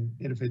time. And then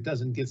if it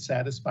doesn't get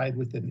satisfied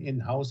with an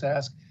in-house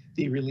ask,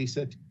 they release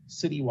it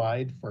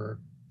citywide for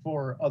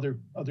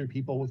other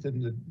people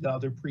within the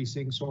other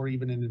precincts, or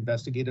even in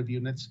investigative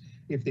units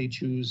if they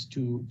choose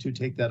to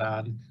take that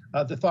on.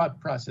 The thought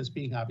process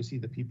being obviously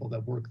the people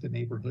that work the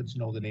neighborhoods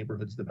know the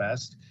neighborhoods the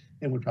best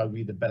and would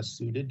probably be the best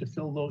suited to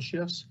fill those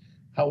shifts.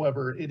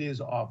 However, it is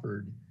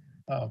offered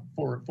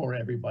for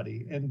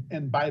everybody,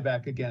 and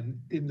buyback again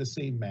in the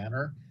same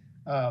manner.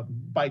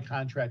 By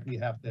contract, we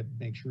have to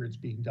make sure it's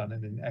being done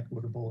in an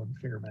equitable and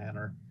fair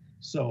manner.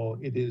 So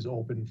it is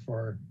open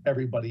for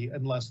everybody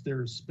unless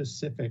there's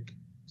specific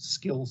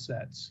skill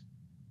sets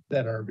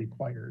that are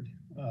required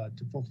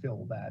to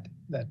fulfill that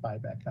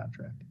buyback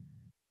contract.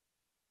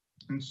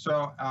 And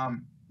so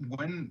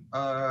when,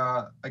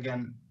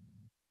 again,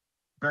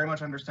 very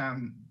much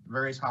understand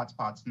various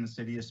hotspots in the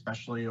city,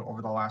 especially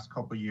over the last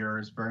couple of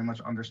years, very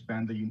much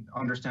understand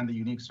the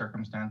unique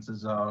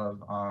circumstances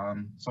of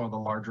some of the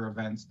larger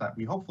events that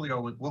we hopefully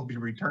will be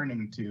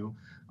returning to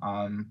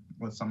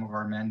with some of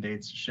our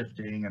mandates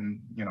shifting and,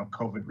 you know,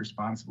 COVID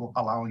response,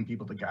 allowing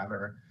people to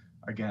gather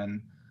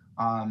again.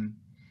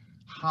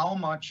 How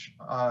much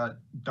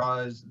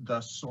does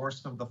the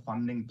source of the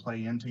funding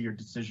play into your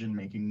decision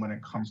making when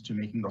it comes to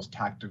making those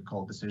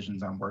tactical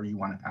decisions on where you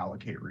want to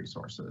allocate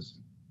resources?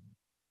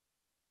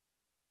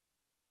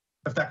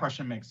 If that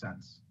question makes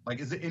sense.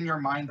 Like, is it in your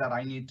mind that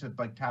I need to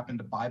like tap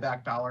into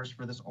buyback dollars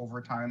for this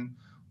overtime,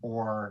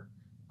 or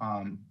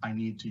I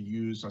need to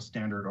use a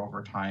standard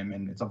overtime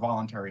and it's a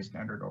voluntary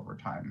standard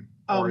overtime,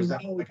 or is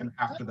that like an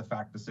after the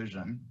fact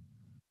decision?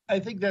 I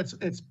think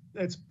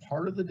it's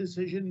part of the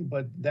decision,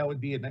 but that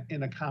would be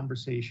in a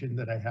conversation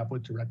that I have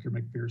with Director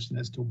McPherson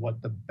as to what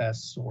the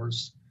best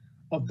source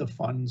of the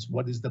funds,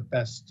 what is the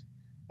best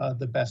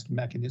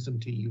mechanism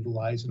to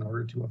utilize in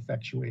order to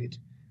effectuate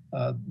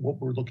what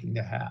we're looking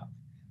to have.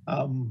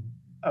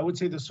 I would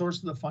say the source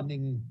of the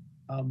funding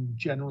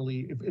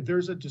generally, if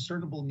there's a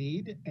discernible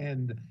need,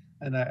 and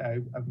I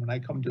when I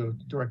come to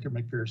Director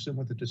McPherson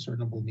with a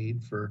discernible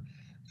need for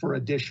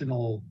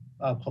additional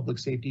public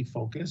safety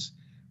focus,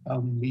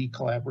 we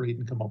collaborate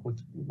and come up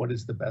with what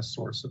is the best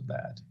source of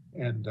that.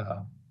 And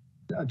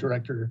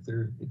Director,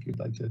 if you'd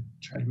like to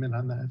chime in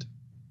on that.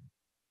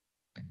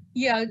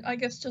 Yeah, I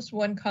guess just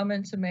one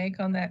comment to make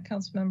on that,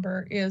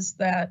 Councilmember, is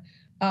that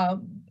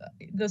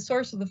the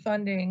source of the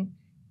funding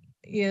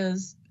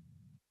is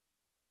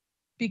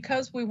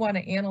because we want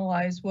to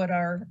analyze what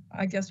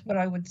what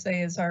I would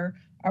say is our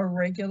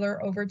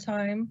regular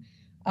overtime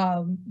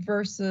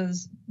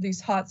versus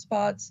these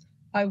hotspots.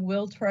 I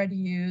will try to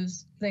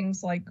use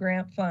things like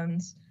grant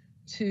funds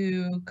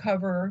to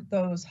cover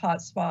those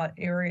hotspot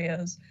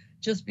areas,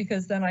 just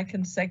because then I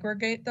can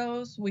segregate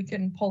those. We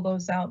can pull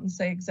those out and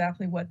say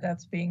exactly what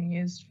that's being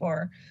used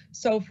for.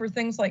 So for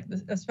things like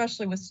this,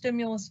 especially with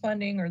stimulus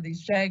funding or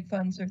these JAG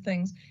funds or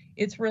things,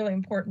 it's really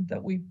important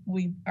that we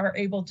are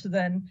able to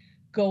then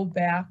go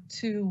back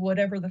to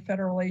whatever the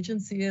federal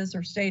agency is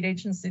or state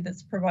agency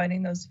that's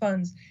providing those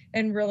funds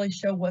and really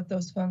show what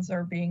those funds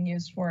are being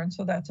used for. And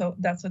so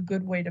that's a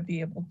good way to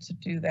be able to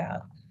do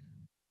that.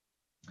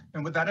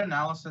 And would that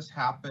analysis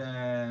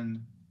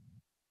happen,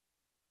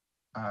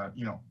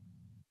 you know,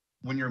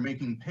 when you're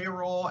making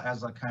payroll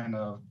as a kind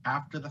of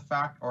after the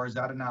fact, or is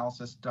that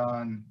analysis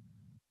done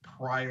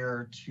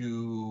prior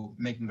to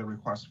making the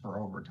request for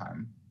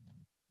overtime?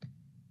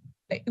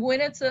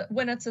 When it's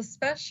a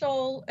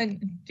special,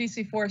 and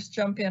DC Force,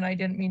 jump in. I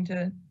didn't mean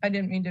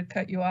to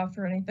cut you off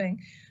or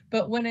anything,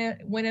 but when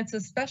it's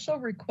a special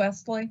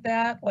request like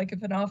that, like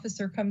if an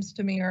officer comes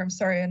to me, or I'm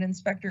sorry, an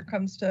inspector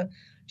comes to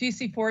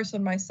DC Force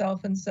and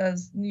myself and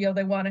says, you know,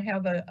 they want to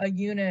have a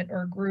unit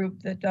or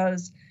group that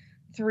does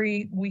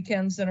 3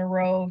 weekends in a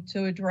row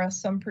to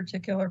address some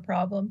particular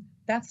problem,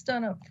 that's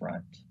done up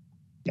front.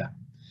 Yeah,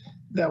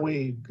 that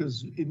way,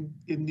 because in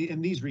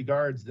these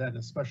regards, then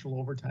a special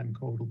overtime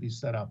code will be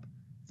set up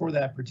for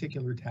that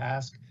particular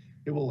task.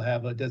 It will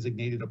have a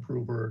designated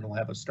approver and it'll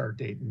have a start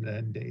date and an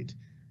end date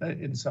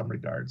in some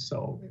regards.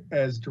 So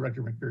as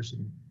Director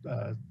McPherson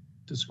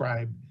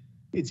described,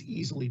 it's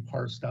easily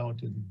parsed out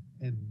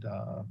and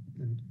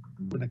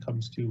when it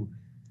comes to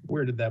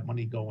where did that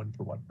money go and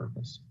for what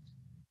purpose.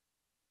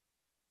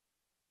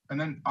 And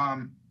then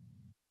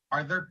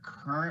are there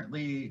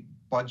currently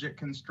budget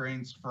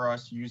constraints for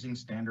us using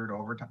standard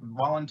overtime,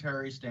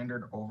 voluntary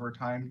standard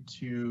overtime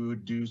to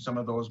do some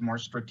of those more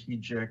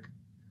strategic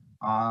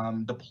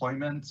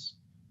deployments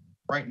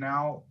right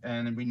now?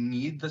 And we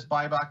need this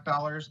buyback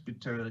dollars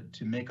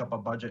to make up a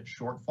budget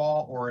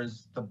shortfall, or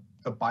is the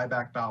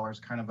buyback dollars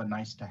kind of a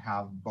nice to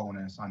have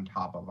bonus on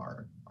top of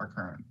our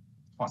current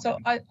funding? So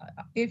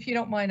if you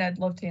don't mind, I'd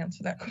love to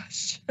answer that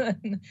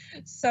question.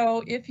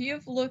 So if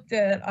you've looked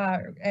at,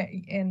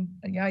 and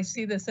I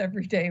see this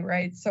every day,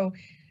 right? So,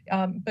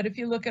 but if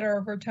you look at our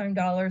overtime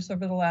dollars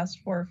over the last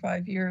 4 or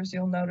 5 years,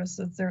 you'll notice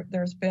that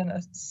there's been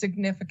a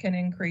significant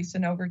increase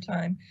in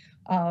overtime.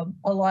 A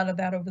lot of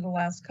that over the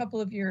last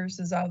couple of years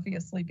is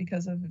obviously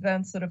because of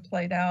events that have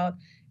played out,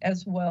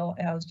 as well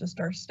as just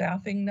our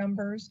staffing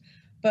numbers.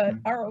 But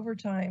our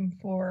overtime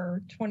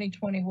for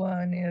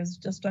 2021 is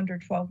just under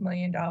 $12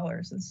 million.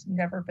 It's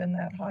never been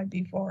that high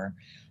before.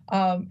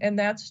 And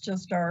that's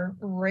just our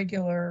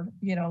regular,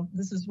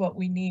 this is what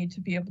we need to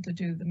be able to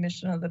do the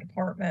mission of the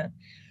department.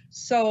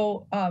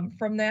 So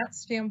from that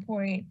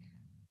standpoint,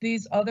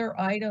 these other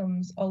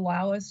items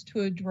allow us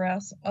to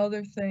address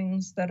other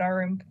things that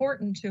are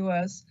important to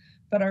us,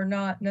 but are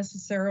not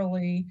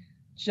necessarily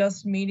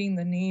just meeting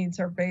the needs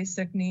or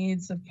basic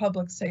needs of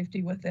public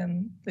safety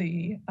within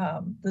the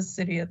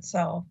city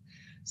itself.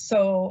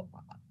 So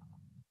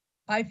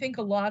I think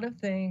a lot of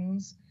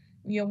things,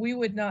 we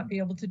would not be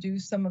able to do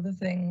some of the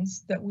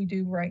things that we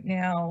do right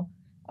now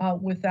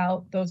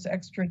without those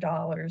extra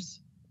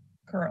dollars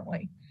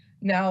currently.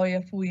 Now,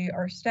 if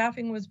our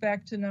staffing was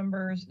back to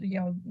numbers,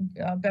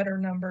 better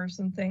numbers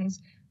and things,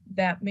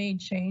 that may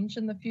change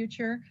in the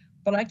future.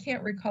 But I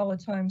can't recall a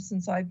time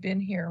since I've been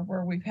here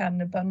where we've had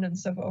an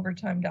abundance of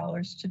overtime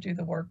dollars to do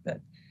the work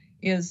that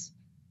is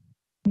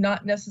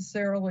not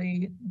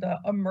necessarily the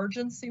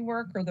emergency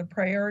work or the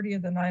priority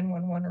of the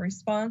 911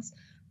 response,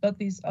 but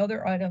these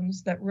other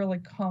items that really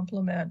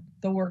complement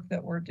the work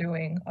that we're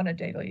doing on a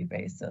daily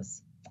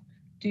basis.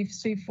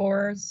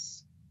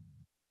 DC4s?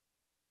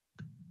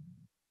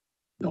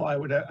 No, I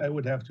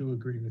would have to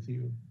agree with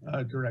you,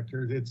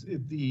 Director.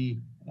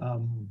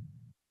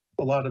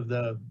 A lot of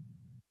the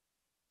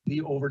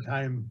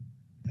overtime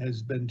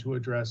has been to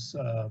address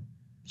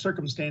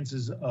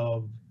circumstances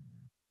of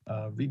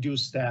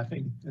reduced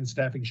staffing and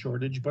staffing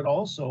shortage, but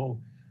also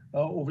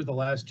over the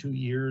last 2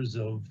 years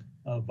of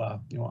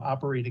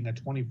operating a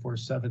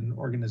 24/7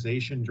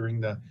 organization during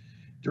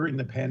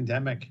the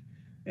pandemic,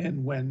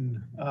 and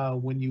when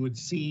you would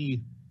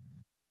see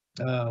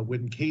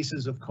when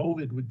cases of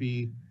COVID would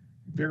be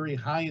very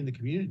high in the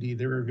community,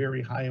 they were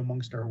very high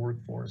amongst our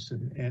workforce,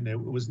 and it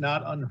was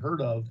not unheard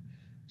of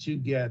to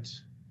get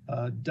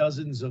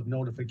dozens of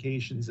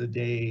notifications a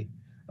day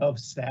of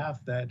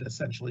staff that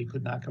essentially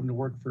could not come to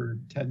work for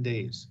 10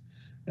 days.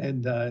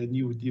 And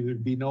you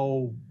would be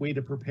no way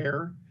to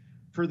prepare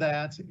for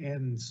that.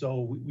 And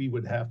so we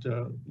would have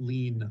to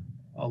lean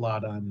a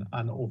lot on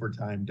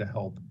overtime to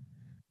help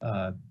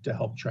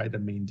try to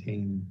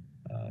maintain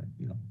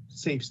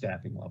safe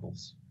staffing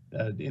levels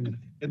in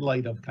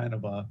light of kind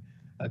of a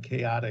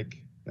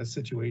chaotic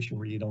situation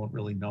where you don't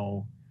really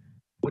know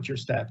what your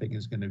staffing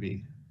is going to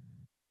be.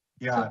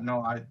 Yeah,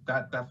 no,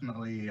 that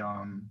definitely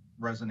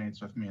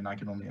resonates with me, and I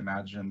can only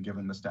imagine,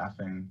 given the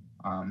staffing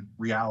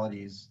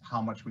realities,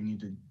 how much we need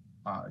to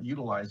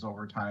utilize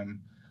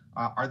overtime.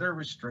 Are there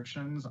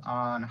restrictions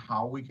on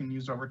how we can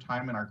use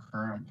overtime in our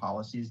current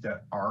policies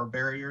that are a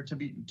barrier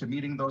to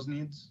meeting those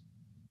needs?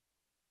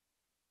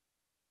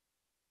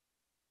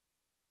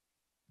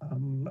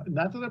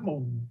 Not that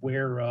I'm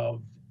aware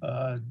of,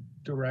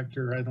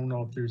 Director. I don't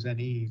know if there's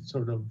any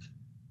sort of.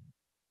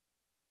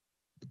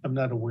 I'm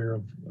not aware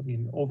of. I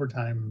mean,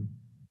 overtime.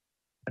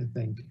 I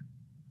think.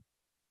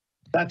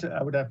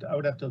 I would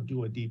have to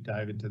do a deep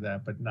dive into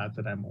that, but not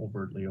that I'm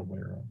overtly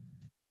aware of.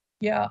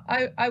 Yeah,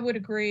 I would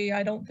agree.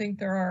 I don't think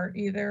there are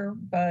either,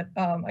 but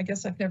I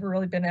guess I've never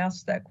really been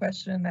asked that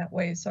question in that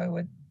way, so I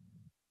would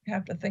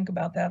have to think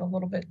about that a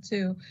little bit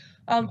too.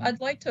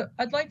 I'd like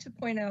to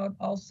point out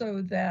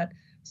also that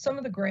some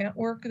of the grant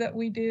work that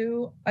we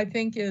do, I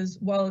think is,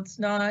 while it's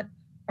not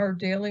our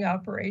daily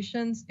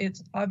operations,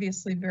 it's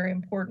obviously very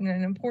important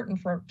and important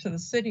to the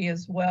city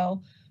as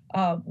well.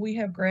 We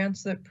have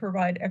grants that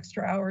provide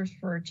extra hours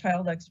for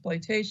child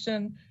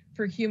exploitation,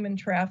 for human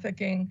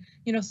trafficking,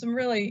 some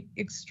really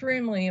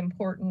extremely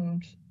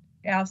important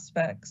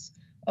aspects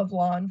of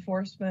law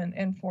enforcement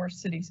and for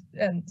city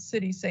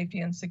safety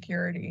and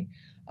security.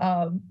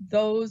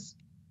 Those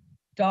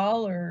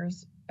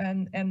dollars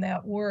and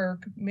that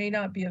work may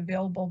not be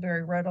available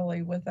very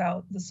readily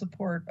without the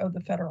support of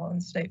the federal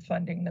and state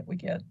funding that we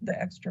get, the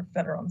extra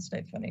federal and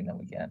state funding that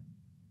we get.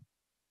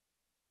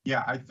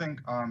 Yeah, I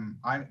think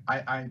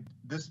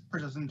this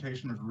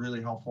presentation was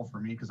really helpful for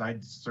me, because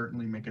I'd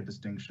certainly make a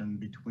distinction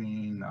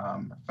between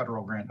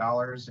federal grant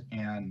dollars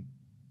and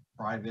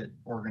private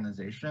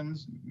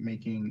organizations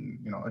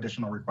making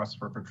additional requests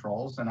for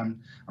patrols, and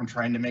I'm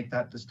trying to make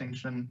that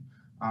distinction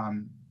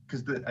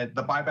because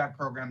the buyback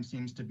program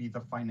seems to be the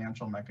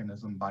financial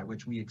mechanism by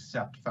which we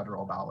accept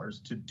federal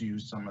dollars to do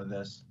some of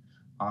this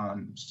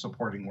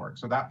supporting work.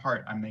 So that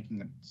part, I'm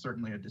making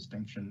certainly a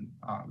distinction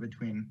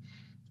between.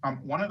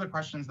 One of the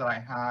questions that I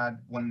had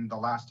when the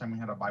last time we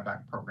had a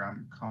buyback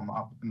program come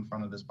up in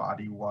front of this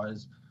body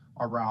was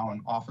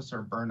around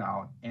officer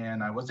burnout.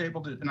 And I was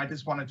able to, and I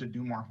just wanted to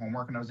do more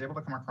homework, and I was able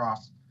to come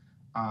across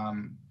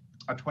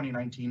a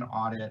 2019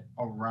 audit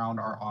around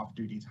our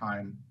off-duty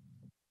time.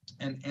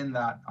 And in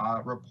that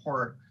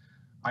report,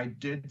 I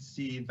did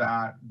see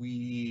that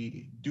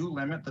we do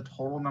limit the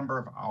total number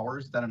of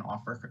hours that an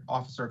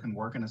officer can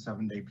work in a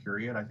 7-day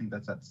period. I think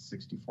that's at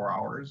 64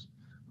 hours.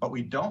 But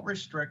we don't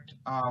restrict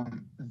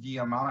the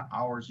amount of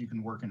hours you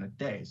can work in a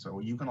day. So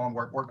you can only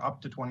work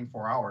up to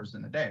 24 hours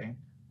in a day,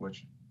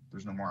 which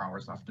there's no more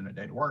hours left in a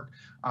day to work.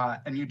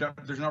 And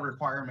there's no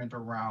requirement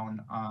around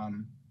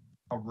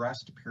a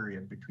rest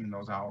period between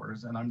those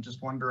hours. And I'm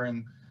just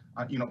wondering,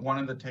 one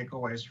of the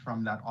takeaways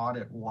from that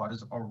audit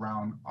was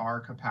around our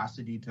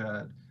capacity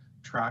to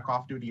track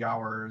off-duty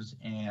hours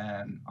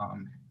and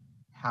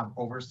have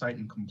oversight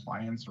and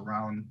compliance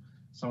around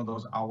some of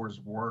those hours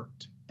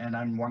worked. And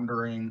I'm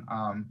wondering,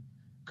 are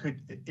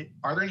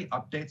there any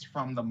updates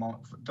from the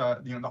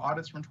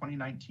audits from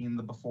 2019,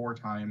 the before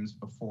times,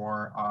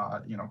 before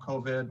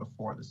COVID,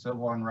 before the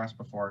civil unrest,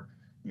 before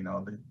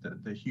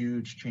the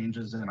huge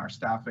changes in our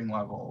staffing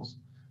levels,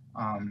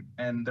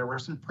 and there were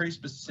some pretty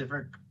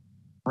specific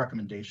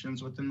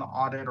recommendations within the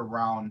audit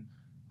around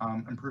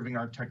improving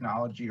our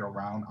technology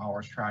around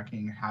hours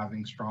tracking,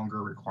 having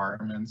stronger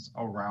requirements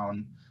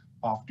around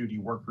off-duty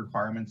work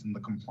requirements and the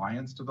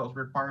compliance to those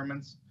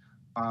requirements.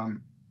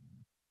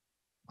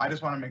 I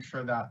just want to make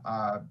sure that,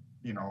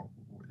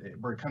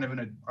 we're kind of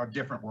in a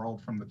different world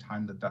from the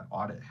time that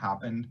audit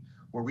happened.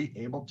 Were we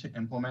able to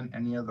implement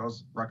any of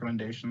those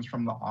recommendations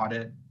from the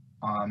audit?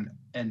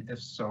 And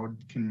if so,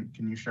 can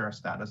you share a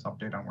status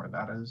update on where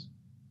that is?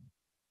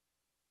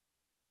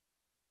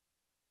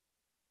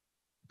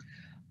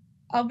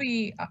 I'll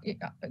be,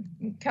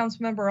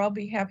 Councilmember, I'll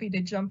be happy to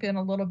jump in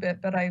a little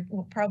bit, but I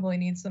will probably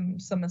need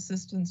some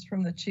assistance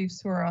from the chiefs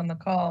who are on the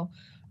call.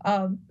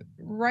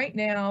 Right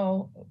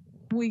now,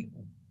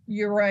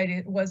 you're right,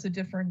 it was a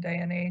different day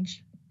and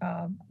age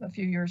a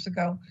few years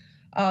ago.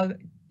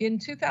 In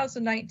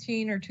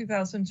 2019 or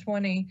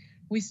 2020,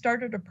 we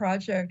started a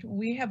project.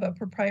 We have a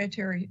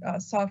proprietary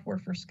software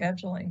for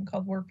scheduling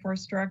called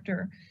Workforce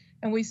Director,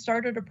 and we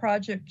started a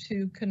project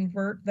to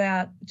convert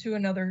that to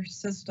another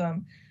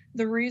system.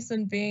 The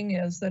reason being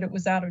is that it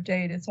was out of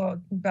date. It's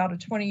about a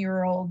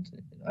 20-year-old,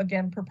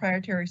 again,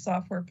 proprietary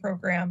software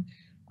program.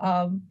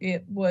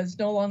 It was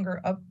no longer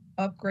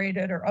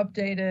upgraded or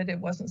updated. It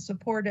wasn't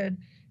supported,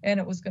 and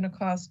it was going to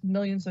cost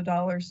millions of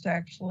dollars to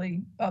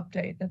actually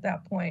update at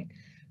that point.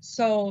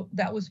 So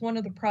that was one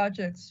of the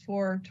projects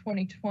for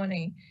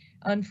 2020.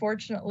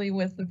 Unfortunately,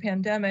 with the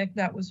pandemic,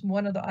 that was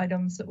one of the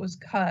items that was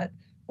cut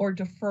or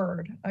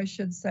deferred, I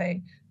should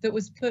say, that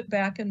was put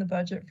back in the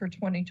budget for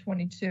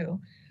 2022.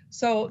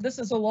 So this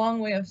is a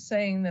long way of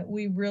saying that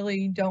we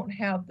really don't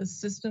have the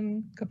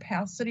system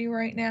capacity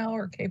right now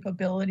or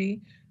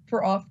capability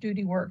for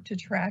off-duty work to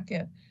track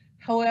it.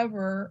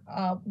 However,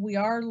 we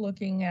are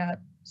looking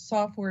at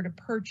software to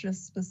purchase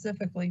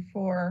specifically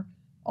for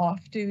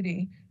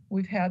off-duty.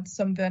 We've had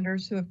some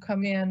vendors who have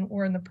come in.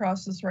 We're in the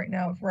process right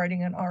now of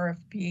writing an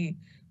RFP,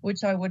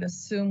 which I would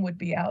assume would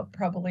be out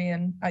probably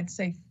in, I'd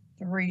say,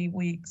 3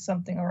 weeks,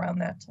 something around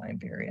that time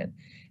period.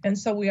 And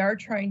so we are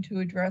trying to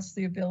address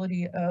the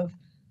ability of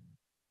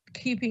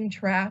keeping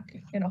track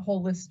in a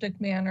holistic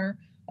manner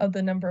of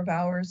the number of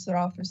hours that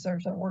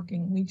officers are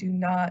working. We do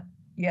not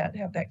yet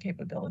have that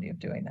capability of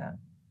doing that.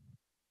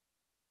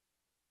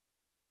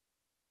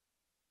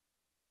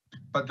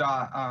 But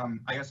I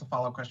guess a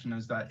follow-up question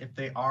is that if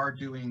they are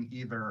doing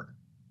either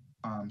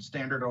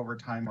standard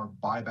overtime or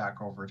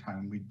buyback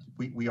overtime,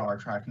 we are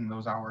tracking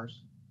those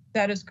hours?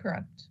 That is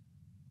correct.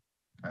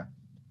 Okay.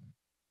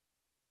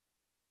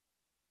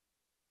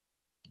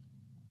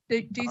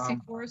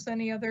 DC Force,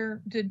 any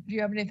other, do you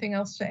have anything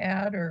else to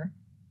add or?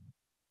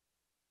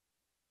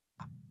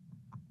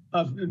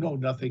 No,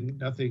 nothing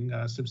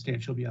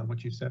substantial beyond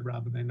what you said,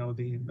 Robin. I know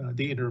the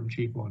interim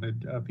chief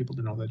wanted people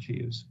to know that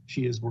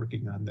she is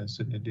working on this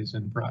and it is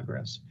in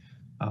progress.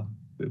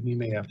 We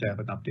may have to have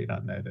an update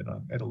on that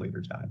at a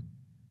later time.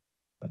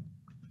 But.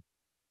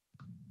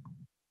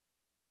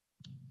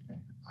 Okay.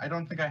 I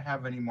don't think I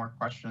have any more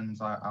questions.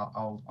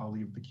 I'll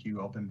leave the queue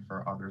open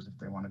for others if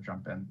they want to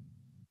jump in.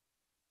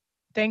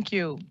 Thank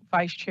you,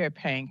 Vice Chair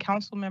Payne.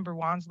 Councilmember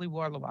Wonsley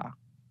Warlowa.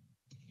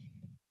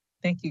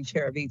 Thank you,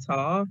 Chair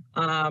Vital.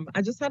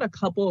 I just had a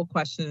couple of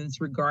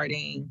questions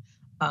regarding,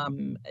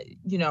 and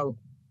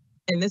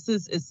this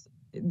is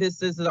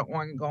an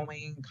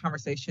ongoing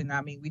conversation.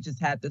 I mean, we just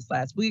had this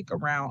last week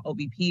around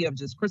OBP of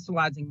just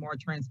crystallizing more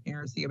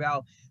transparency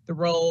about the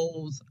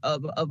roles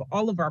of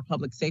all of our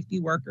public safety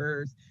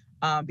workers,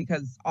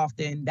 because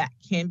often that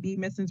can be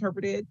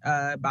misinterpreted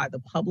by the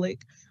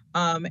public.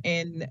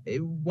 And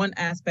one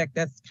aspect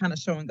that's kind of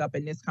showing up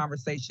in this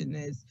conversation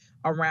is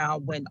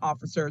around when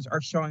officers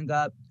are showing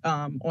up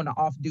on an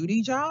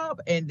off-duty job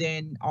and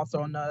then also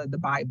on the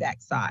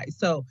buyback side.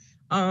 So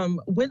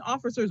when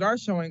officers are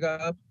showing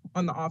up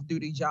on the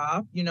off-duty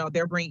job. You know,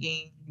 they're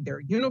bringing their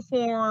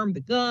uniform,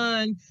 the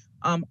gun,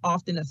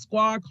 often a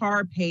squad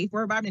car paid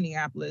for by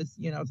Minneapolis,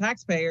 you know,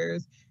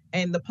 taxpayers,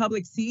 and the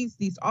public sees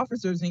these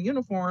officers in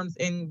uniforms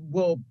and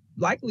will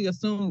likely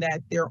assume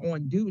that they're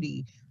on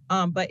duty.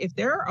 But if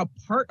they're a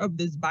part of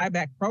this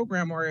buyback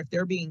program, or if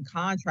they're being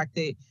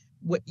contracted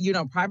with, you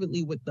know,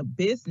 privately with the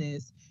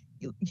business,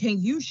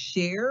 can you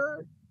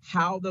share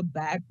how the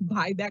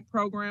buyback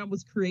program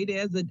was created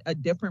as a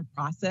different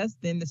process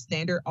than the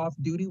standard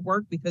off-duty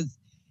work? Because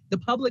the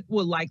public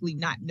will likely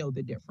not know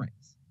the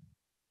difference.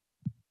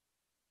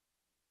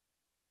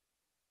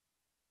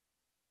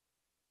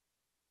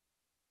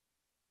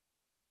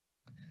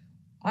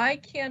 I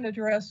can't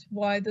address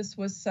why this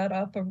was set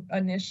up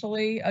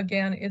initially.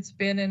 Again, it's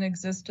been in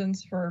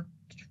existence for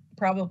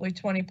probably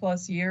 20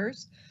 plus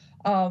years.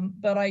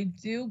 But I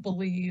do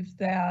believe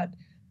that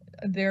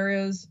there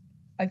is,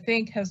 I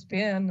think, has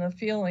been the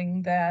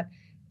feeling that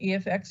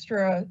if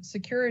extra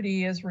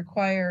security is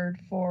required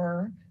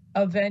for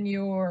a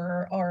venue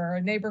or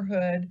a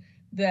neighborhood,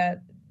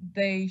 that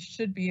they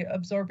should be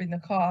absorbing the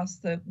costs.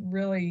 That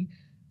really,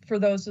 for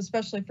those,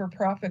 especially for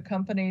profit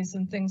companies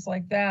and things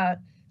like that,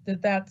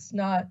 that's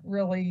not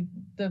really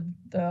the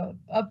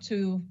up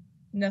to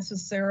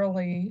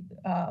necessarily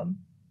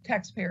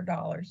taxpayer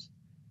dollars.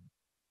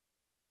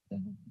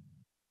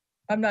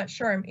 I'm not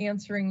sure I'm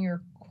answering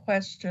your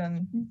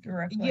question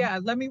directly. Yeah,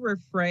 let me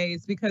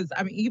rephrase, because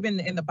I mean, even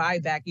in the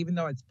buyback, even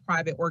though it's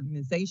private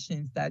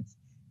organizations that's,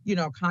 you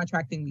know,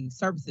 contracting these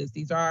services,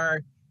 these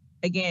are,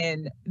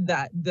 again,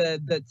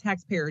 the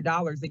taxpayer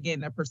dollars, again,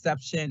 the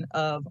perception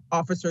of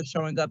officers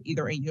showing up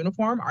either in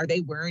uniform. Are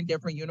they wearing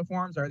different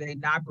uniforms? Are they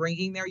not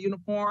bringing their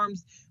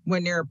uniforms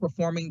when they're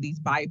performing these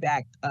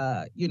buyback,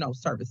 you know,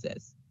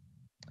 services?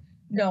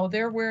 No,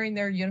 they're wearing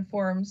their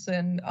uniforms,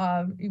 and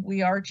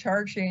we are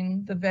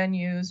charging the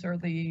venues or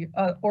the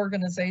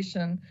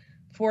organization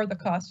for the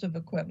cost of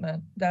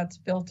equipment. That's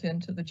built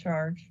into the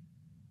charge.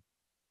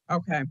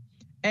 Okay.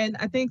 And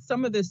I think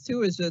some of this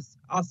too is just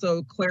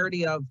also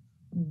clarity of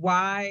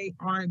why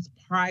aren't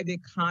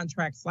private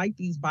contracts like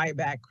these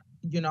buyback,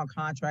 you know,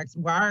 contracts,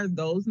 why are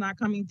those not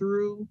coming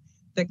through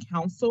the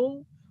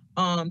council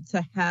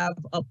to have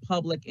a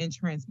public and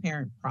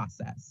transparent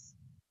process?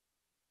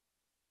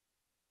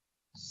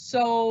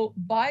 So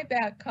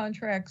buyback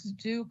contracts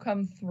do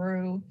come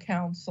through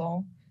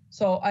council.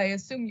 So I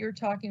assume you're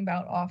talking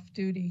about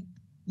off-duty.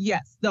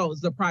 Yes,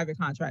 those, the private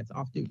contracts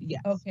off-duty,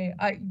 yes. Okay,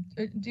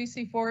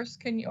 DC Force,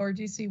 or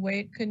DC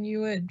Wade, can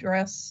you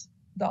address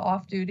the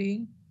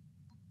off-duty?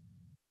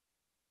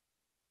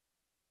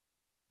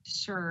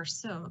 Sure.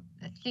 So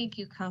thank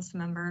you,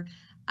 Councilmember.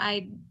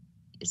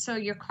 So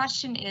your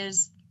question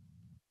is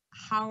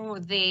how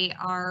they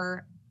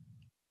are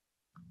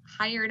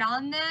hired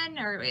on then,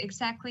 or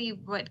exactly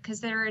what, because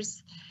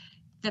there's,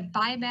 the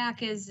buyback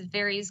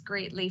varies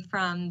greatly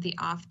from the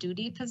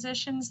off-duty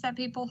positions that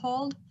people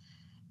hold.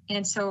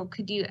 And so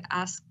could you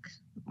ask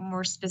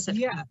more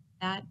specifically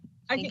that?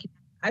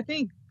 I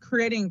think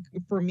creating,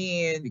 for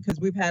me, because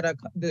we've had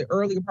the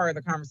earlier part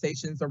of the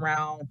conversations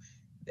around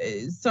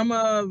some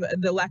of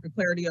the lack of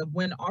clarity of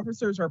when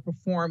officers are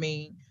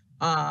performing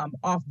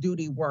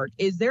off-duty work,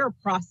 is there a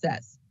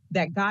process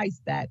that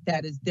guides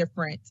that is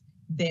different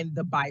than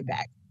the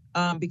buyback?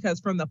 Because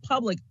from the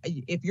public,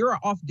 if you're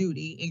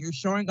off-duty and you're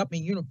showing up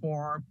in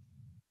uniform,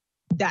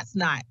 that's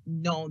not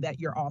known that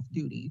you're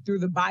off-duty. Through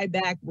the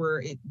buyback,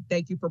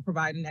 thank you for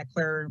providing that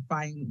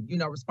clarifying, you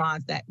know,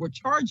 response that we're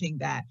charging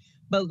that.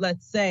 But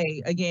let's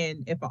say,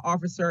 again, if an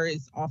officer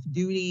is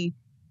off-duty,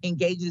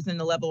 engages in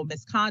the level of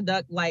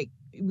misconduct, like,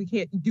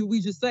 do we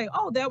just say,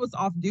 oh, that was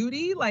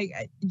off-duty? Like,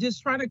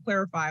 just trying to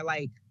clarify,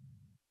 like,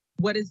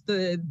 what is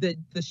the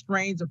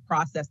strains of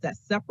process that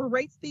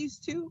separates these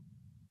two?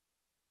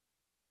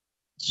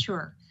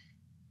 Sure,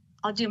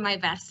 I'll do my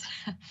best.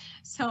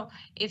 So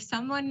if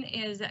someone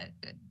is,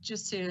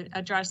 just to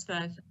address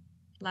the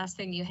last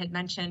thing you had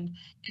mentioned,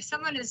 if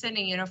someone is in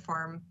a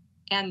uniform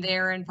and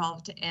they're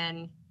involved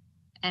in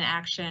an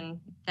action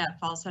that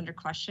falls under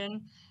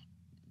question,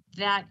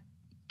 that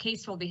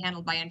case will be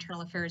handled by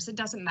internal affairs. It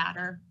doesn't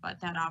matter what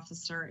that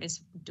officer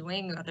is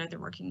doing, whether they're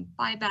working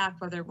buyback,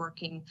 whether they're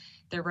working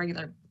their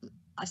regular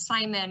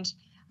assignment,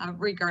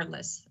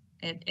 regardless,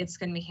 it's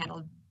going to be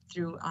handled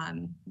through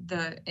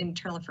the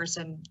internal affairs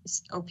and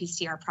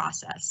OPCR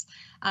process.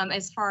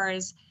 As far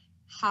as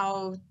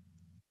how,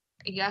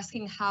 are you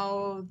asking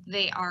how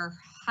they are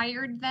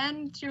hired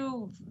then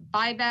through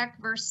buyback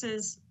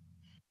versus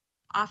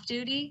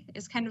off-duty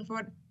is kind of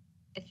what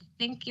I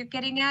think you're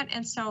getting at.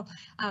 And so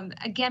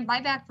again,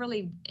 buyback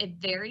really, it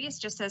varies,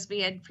 just as we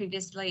had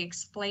previously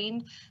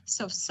explained.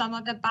 So some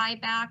of the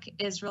buyback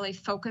is really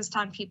focused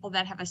on people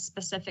that have a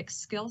specific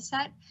skill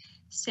set.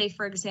 Say,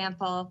 for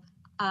example,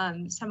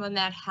 someone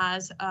that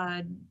has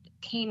a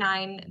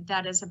canine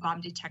that is a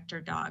bomb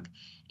detector dog.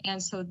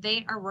 And so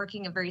they are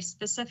working a very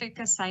specific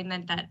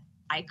assignment that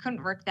I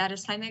couldn't work that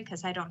assignment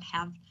because I don't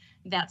have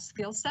that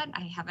skill set.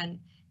 I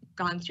haven't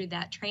gone through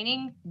that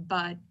training,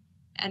 but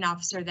an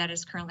officer that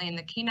is currently in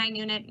the canine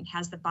unit and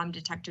has the bomb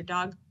detector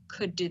dog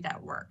could do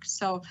that work.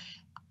 So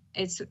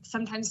it's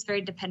sometimes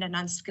very dependent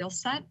on skill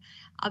set.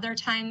 Other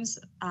times,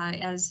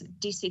 as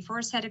DC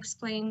Forrest had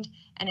explained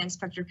and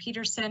Inspector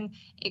Peterson,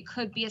 it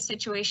could be a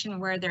situation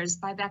where there's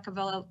buyback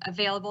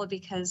available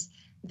because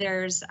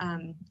there's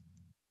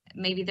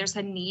maybe there's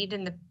a need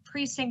in the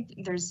precinct,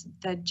 there's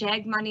the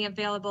JAG money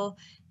available,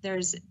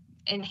 there's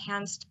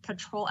enhanced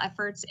patrol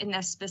efforts in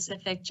a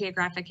specific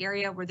geographic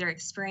area where they're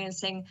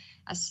experiencing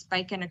a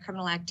spike in a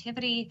criminal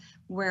activity,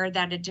 where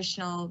that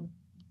additional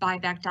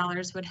buyback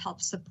dollars would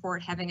help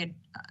support having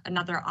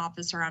another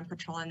officer on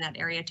patrol in that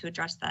area to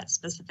address that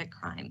specific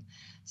crime.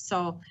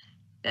 So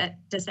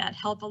does that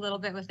help a little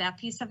bit with that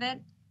piece of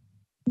it?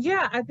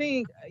 Yeah, I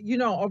think,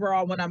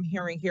 overall what I'm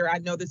hearing here, I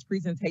know this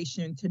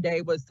presentation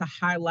today was to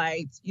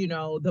highlight,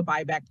 the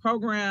buyback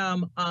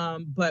program,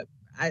 but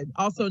I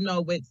also know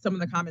with some of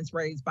the comments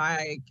raised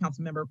by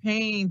Councilmember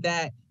Payne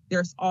that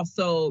there's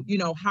also,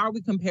 how are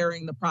we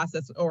comparing the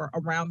process or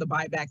around the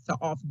buybacks to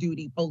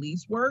off-duty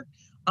police work?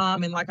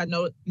 And like I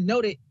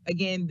noted,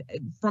 again,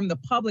 from the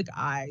public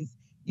eyes,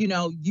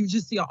 you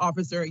just see an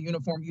officer in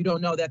uniform. You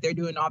don't know that they're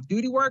doing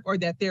off-duty work or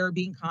that they're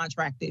being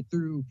contracted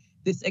through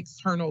this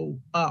external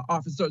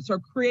officer. So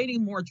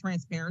creating more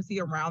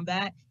transparency around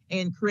that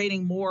and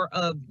creating more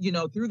of,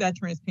 through that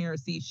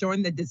transparency,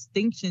 showing the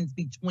distinctions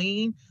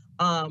between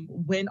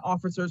when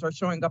officers are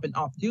showing up in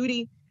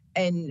off-duty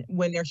and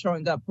when they're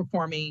showing up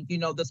performing,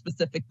 the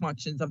specific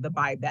functions of the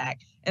buyback.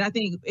 And I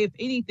think, if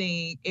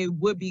anything, it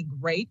would be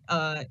great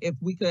if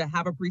we could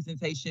have a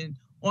presentation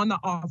on the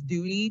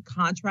off-duty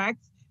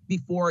contracts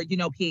before,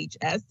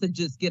 PHS, to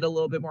just get a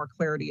little bit more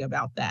clarity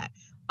about that.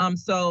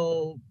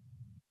 So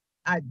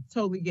I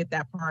totally get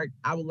that part.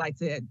 I would like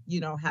to,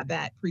 have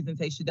that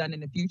presentation done in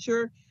the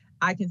future.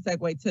 I can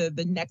segue to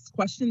the next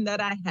question that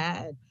I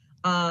had.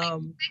 I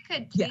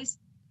could please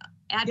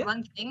add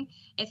one thing.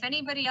 If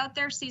anybody out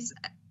there sees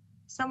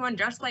someone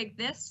dressed like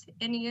this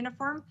in a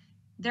uniform,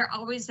 they're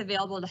always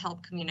available to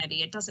help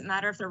community. It doesn't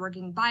matter if they're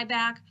working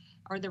buyback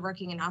or they're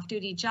working an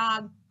off-duty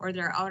job or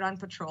they're out on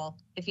patrol.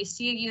 If you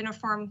see a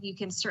uniform, you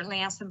can certainly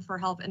ask them for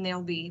help and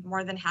they'll be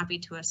more than happy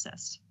to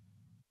assist.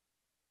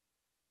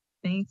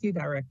 Thank you,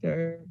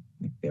 Director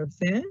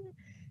McPherson.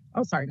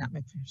 Oh, sorry, not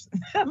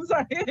McPherson. I'm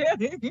sorry.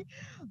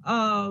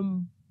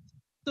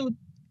 So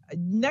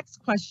next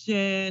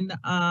question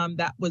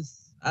that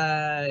was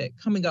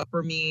coming up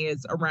for me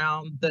is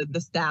around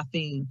the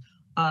staffing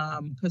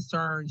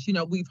concerns.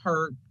 We've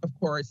heard, of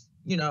course,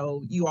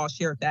 you all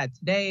shared that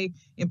today.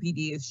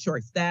 MPD is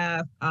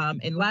short-staffed.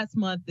 And last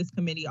month, this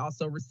committee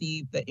also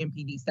received the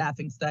MPD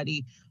staffing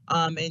study.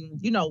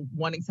 And,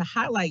 wanting to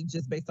highlight,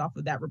 just based off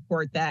of that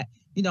report, that,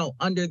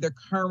 under the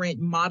current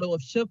model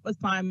of shift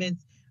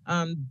assignments,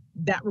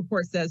 that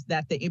report says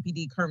that the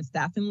MPD current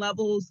staffing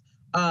levels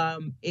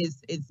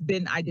it's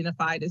been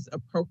identified as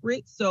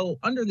appropriate. So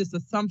under this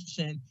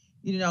assumption,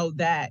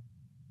 that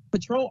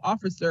patrol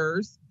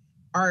officers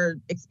are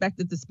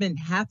expected to spend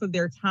half of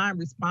their time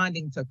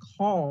responding to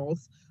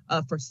calls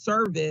for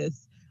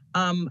service,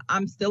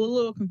 I'm still a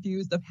little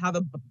confused of how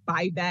the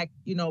buyback,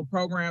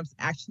 programs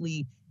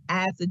actually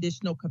adds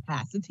additional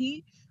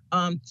capacity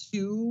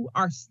to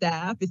our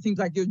staff. It seems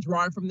like you're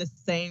drawing from the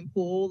same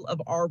pool of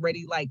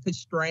already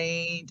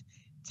constrained,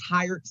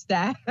 tired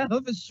staff,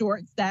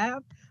 short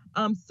staff.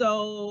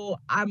 So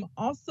I'm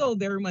also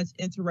very much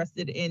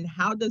interested in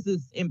how does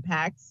this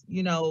impact,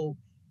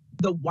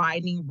 the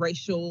widening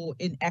racial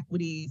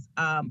inequities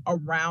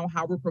around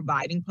how we're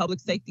providing public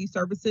safety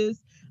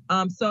services.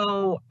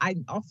 So I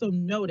also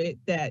noted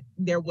that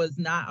there was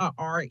not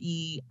a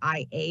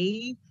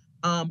REIA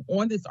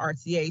on this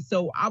RCA.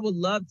 So I would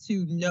love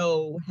to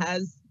know,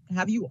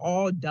 have you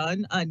all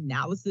done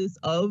analysis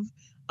of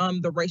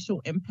the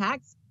racial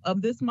impacts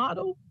of this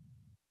model?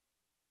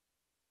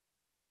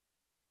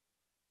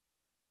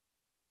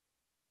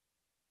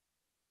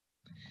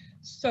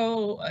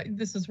 So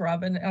this is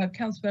Robin,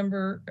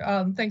 Councilmember.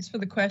 Thanks for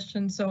the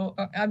question. So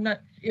I'm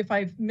not, if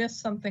I've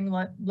missed something,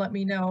 let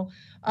me know.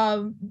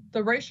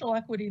 The racial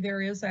equity,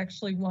 there is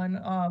actually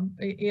one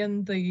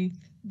in the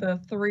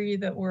three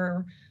that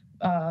were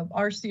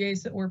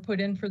RCAs that were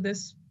put in for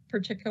this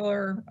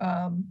particular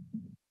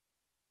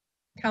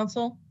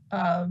council.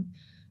 I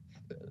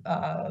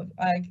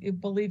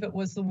believe it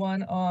was the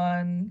one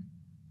on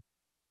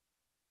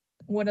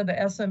one of the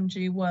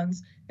SMG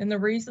ones. And the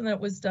reason that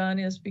was done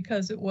is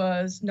because it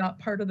was not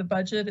part of the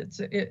budget.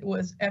 It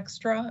was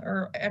extra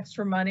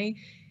money.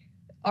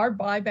 Our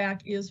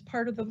buyback is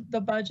part of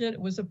the budget. It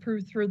was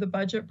approved through the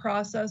budget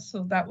process.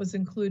 So that was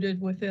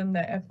included within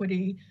the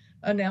equity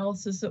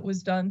analysis that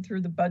was done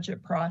through the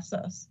budget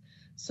process.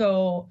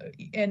 So,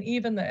 and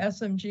even the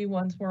SMG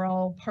ones were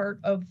all part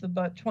of the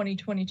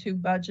 2022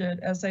 budget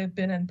as they've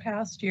been in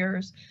past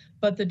years,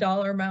 but the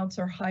dollar amounts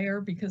are higher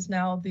because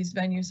now these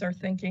venues are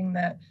thinking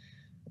that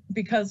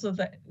because of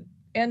the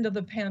end of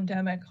the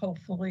pandemic,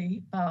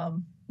 hopefully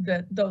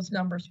that those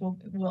numbers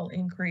will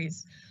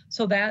increase.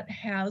 So that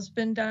has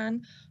been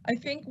done. I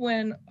think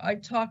when I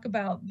talk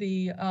about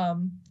the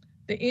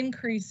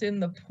increase in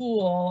the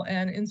pool,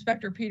 and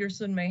Inspector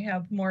Peterson may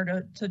have more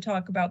to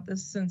talk about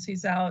this since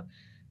he's out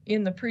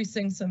in the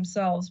precincts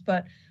themselves,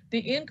 but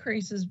The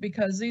increase is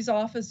because these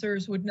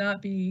officers would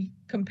not be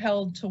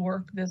compelled to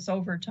work this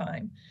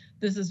overtime.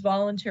 This is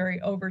voluntary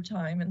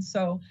overtime. And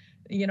so,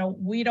 you know,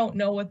 we don't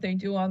know what they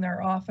do on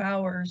their off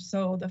hours.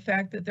 So the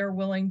fact that they're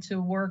willing to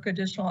work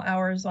additional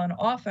hours on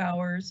off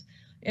hours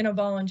in a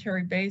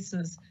voluntary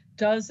basis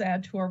does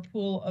add to our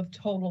pool of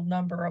total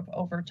number of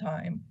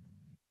overtime.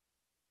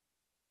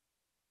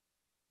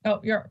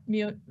 Oh, you're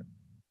mute.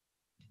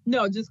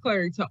 No, just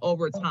clarity to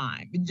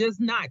overtime, just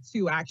not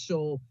to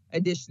actual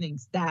additioning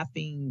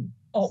staffing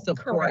supports.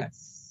 Correct.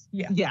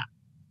 Yeah.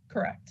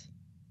 Correct.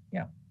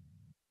 Yeah.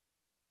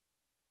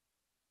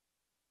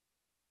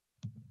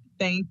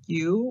 Thank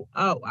you.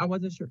 Oh, I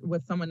wasn't sure.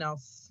 Was someone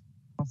else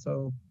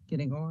also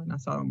getting on? I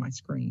saw on my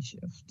screen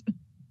shift.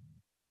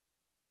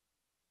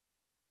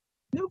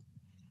 Nope.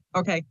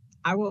 Okay,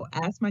 I will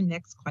ask my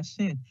next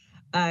question.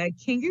 Can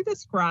you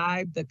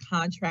describe the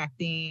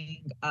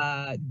contracting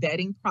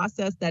vetting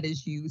process that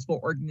is used for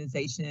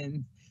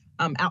organizations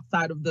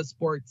outside of the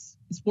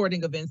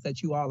sporting events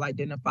that you all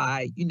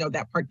identify, you know,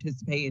 that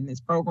participate in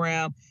this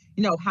program?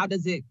 You know, how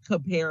does it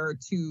compare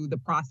to the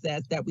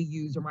process that we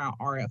use around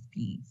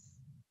RFPs?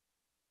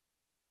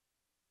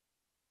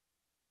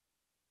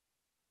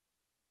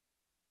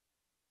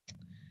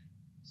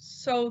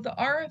 So the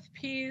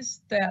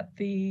RFPs that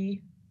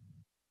the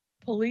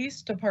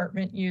police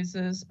department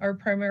uses are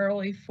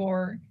primarily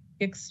for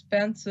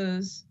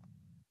expenses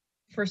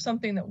for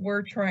something that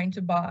we're trying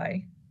to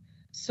buy.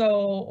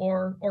 So,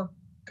 or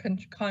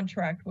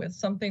contract with,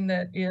 something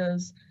that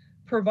is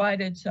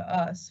provided to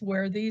us,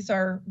 where these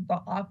are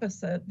the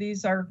opposite.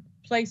 These are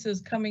places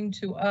coming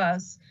to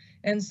us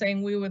and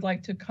saying, we would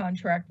like to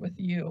contract with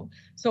you.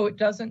 So it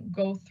doesn't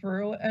go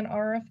through an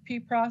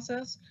RFP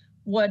process.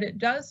 What it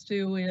does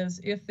do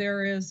is, if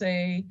there is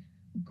a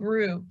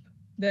group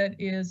that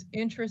is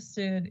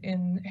interested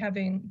in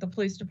having the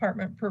police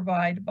department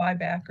provide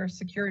buyback or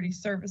security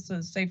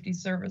services, safety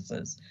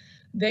services,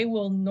 they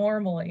will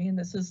normally, and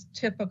this is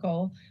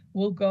typical,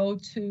 will go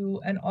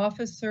to an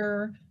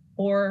officer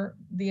or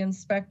the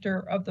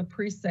inspector of the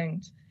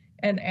precinct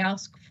and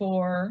ask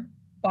for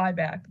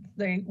buyback.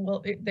 They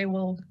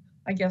will,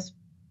 I guess,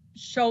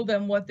 show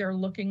them what they're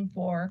looking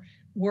for,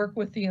 work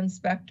with the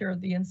inspector.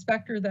 The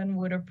inspector then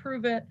would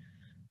approve it.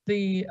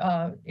 The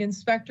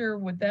inspector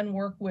would then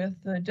work with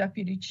the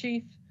deputy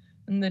chief,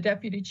 and the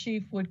deputy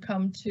chief would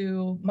come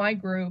to my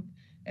group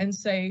and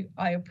say,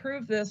 I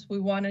approve this, we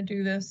want to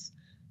do this.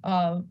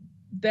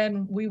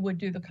 Then we would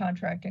do the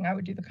contracting. I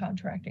would do the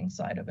contracting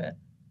side of it.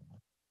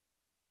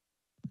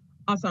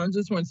 Also, I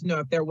just wanted to know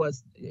if there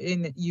was,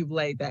 you've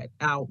laid that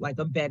out, like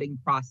a vetting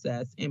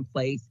process in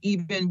place,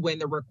 even when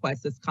the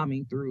request is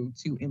coming through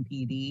to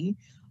MPD,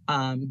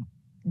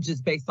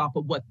 just based off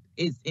of what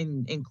is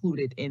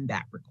included in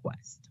that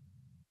request.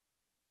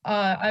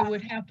 I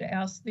would have to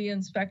ask the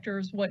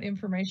inspectors what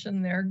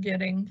information they're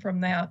getting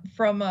from that.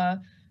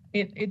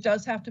 It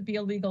does have to be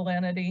a legal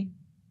entity.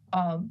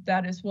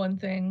 That is one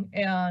thing.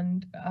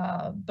 And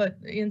but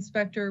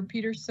Inspector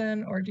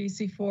Peterson or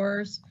DC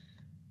Force,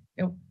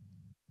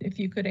 if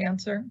you could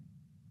answer.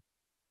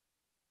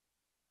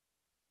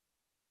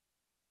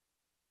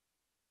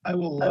 I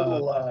will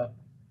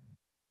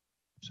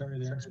sorry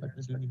there,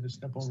 Inspector, do I need to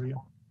step over you?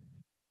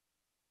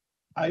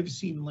 I've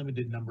seen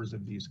limited numbers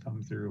of these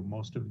come through.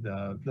 Most of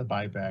the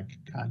buyback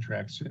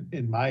contracts,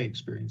 in my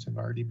experience, have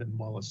already been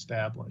well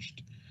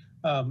established.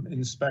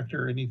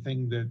 Inspector,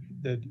 anything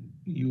that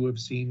you have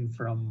seen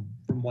from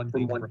one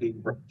team?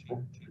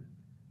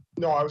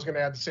 No, I was going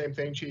to add the same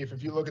thing, Chief.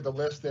 If you look at the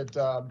list that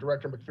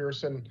Director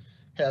McPherson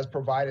has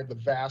provided, the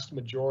vast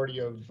majority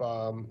of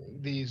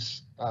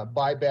these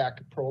buyback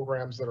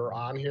programs that are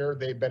on here,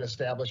 they've been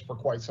established for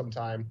quite some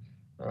time.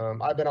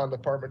 I've been on the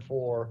department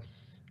for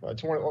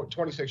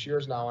 26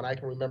 years now, and I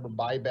can remember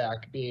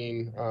buyback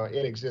being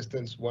in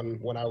existence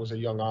when I was a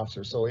young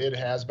officer. So it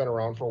has been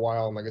around for a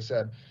while. And like I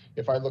said,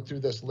 if I look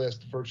through this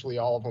list, virtually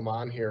all of them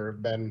on here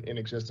have been in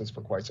existence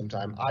for quite some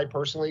time. I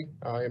personally,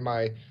 in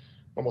my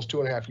almost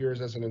 2.5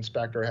 years as an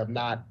inspector, have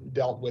not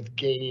dealt with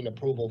gaining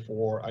approval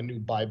for a new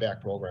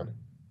buyback program.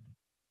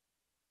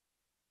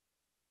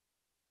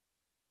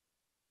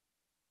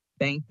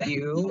 Thank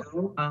you.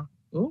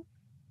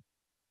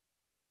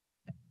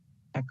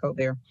 Echo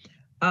there.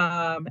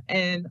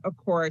 And of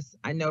course,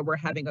 I know we're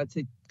having a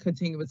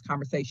continuous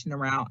conversation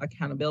around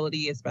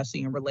accountability,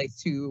 especially in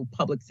relates to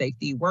public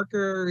safety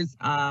workers.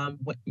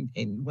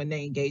 When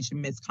they engage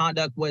in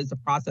misconduct, what is the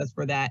process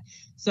for that?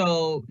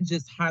 So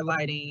just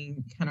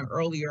highlighting kind of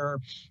earlier,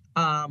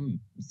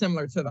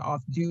 similar to the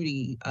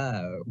off-duty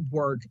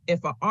work,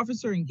 if an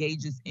officer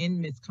engages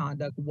in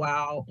misconduct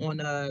while on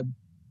a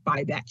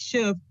buyback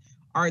shift,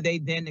 are they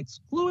then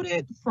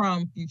excluded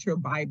from future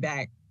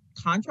buyback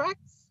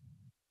contracts?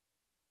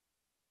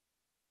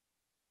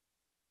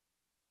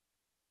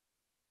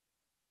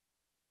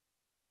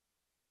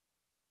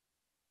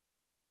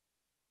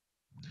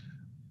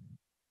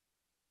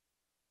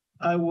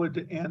 I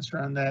would answer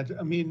on that.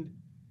 I mean,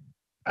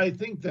 I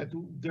think that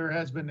there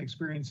has been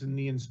experience and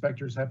the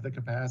inspectors have the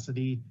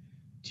capacity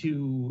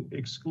to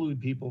exclude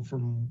people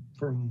from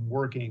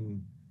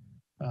working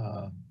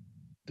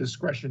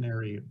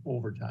discretionary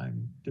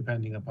overtime,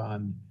 depending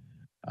upon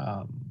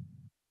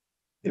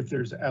if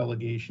there's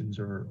allegations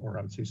or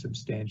I would say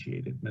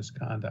substantiated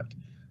misconduct.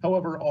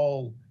 However,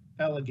 all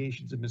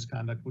allegations of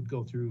misconduct would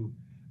go through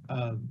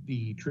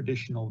the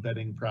traditional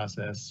vetting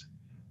process,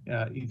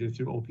 either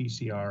through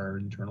OPCR or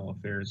internal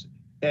affairs,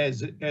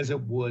 as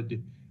it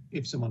would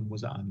if someone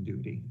was on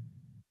duty.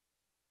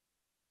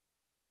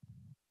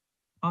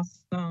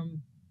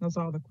 Awesome. Those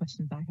are all the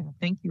questions I have.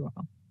 Thank you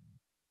all.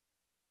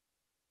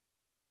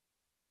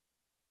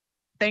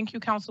 Thank you,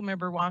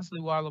 Councilmember Wonsley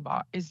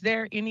Warlabaugh. Is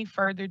there any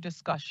further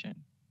discussion?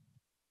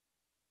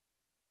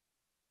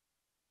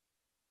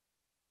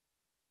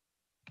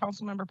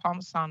 Councilmember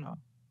Palmisano.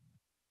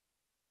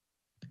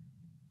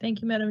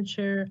 Thank you, Madam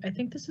Chair. I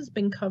think this has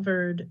been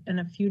covered in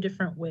a few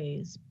different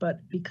ways, but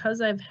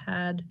because I've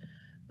had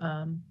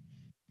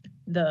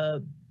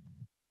the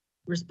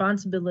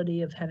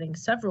responsibility of having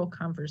several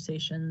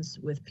conversations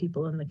with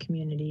people in the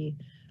community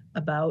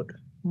about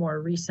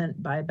more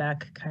recent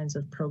buyback kinds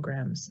of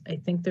programs, I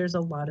think there's a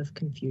lot of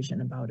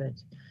confusion about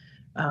it.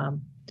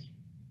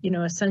 You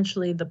know,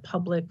 essentially the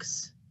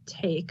public's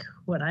take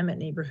when I'm at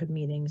neighborhood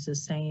meetings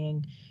is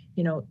saying,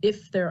 you know,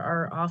 if there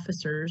are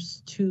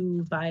officers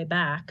to buy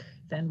back,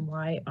 then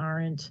why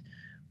aren't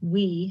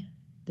we,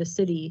 the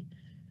city,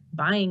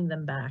 buying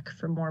them back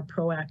for more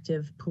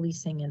proactive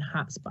policing in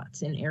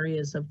hotspots in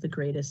areas of the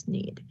greatest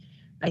need?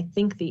 I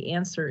think the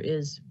answer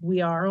is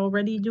we are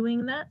already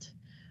doing that.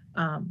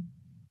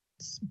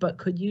 But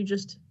could you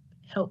just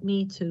help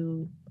me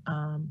to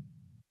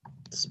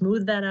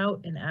smooth that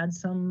out and add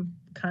some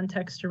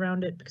context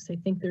around it? Because I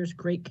think there's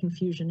great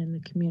confusion in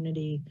the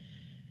community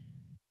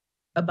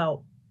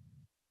about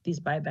these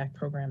buyback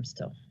programs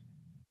still.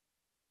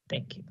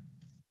 Thank you.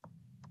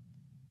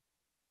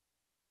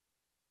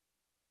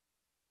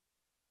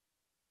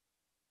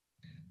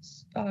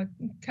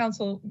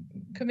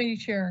 Committee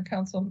Chair and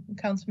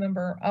council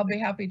member, I'll be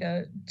happy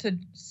to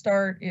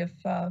start if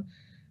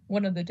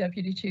one of the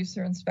deputy chiefs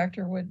or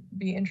inspector would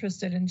be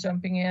interested in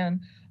jumping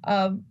in.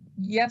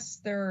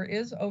 Yes, there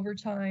is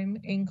overtime,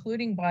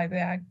 including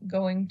buyback,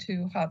 going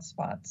to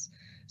hotspots.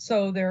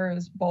 So there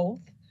is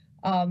both.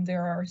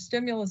 There are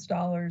stimulus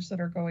dollars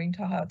that are going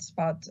to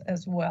hotspots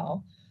as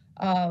well.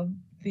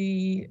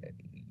 The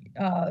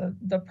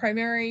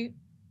primary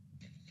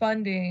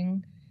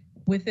funding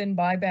within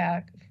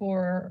buyback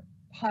for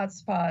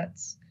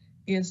hotspots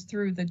is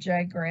through the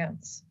JAG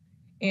grants.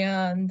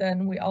 And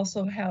then we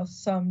also have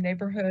some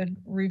neighborhood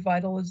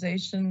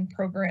revitalization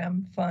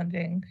program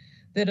funding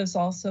that is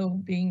also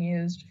being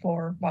used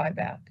for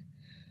buyback.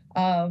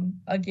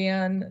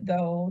 Again,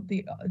 though,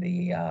 the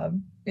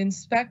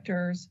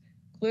inspectors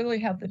clearly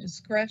have the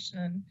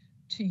discretion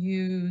to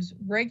use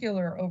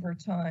regular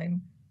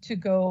overtime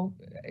to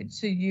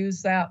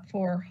use that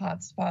for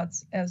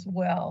hotspots as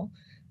well.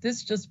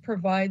 This just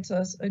provides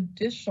us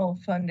additional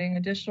funding,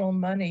 additional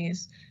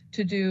monies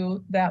to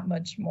do that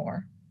much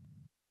more.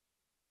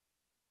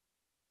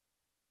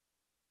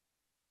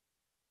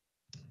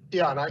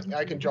 Yeah, and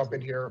I can jump in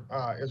here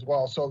as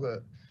well. So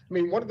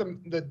one of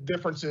the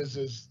differences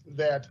is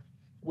that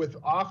with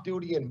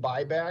off-duty and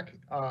buyback,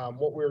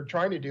 what we're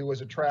trying to do is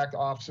attract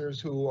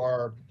officers who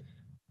are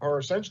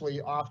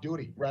essentially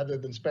off-duty rather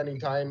than spending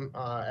time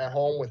at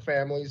home with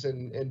families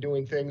and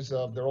doing things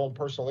of their own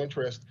personal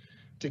interest,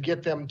 to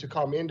get them to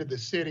come into the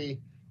city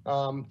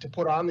to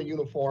put on the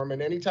uniform.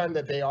 And anytime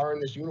that they are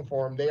in this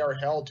uniform, they are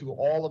held to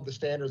all of the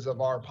standards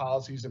of our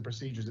policies and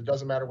procedures. It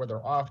doesn't matter whether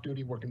they're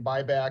off-duty, working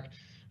buyback,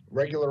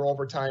 regular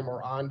overtime,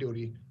 or on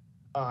duty.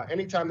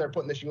 Anytime they're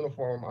putting this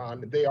uniform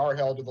on, they are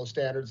held to those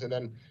standards. And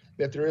then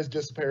if there is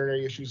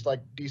disciplinary issues,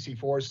 like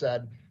DC4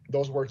 said,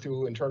 those work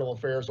through internal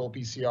affairs,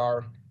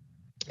 OPCR,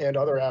 and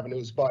other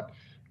avenues. But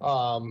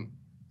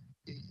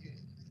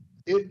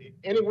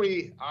any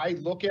way I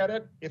look at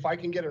it, if I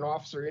can get an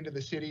officer into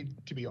the city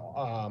to be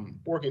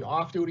working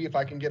off duty, if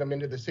I can get them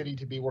into the city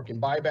to be working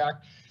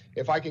buyback,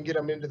 if I can get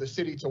them into the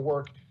city to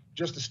work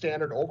just the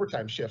standard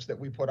overtime shifts that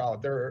we put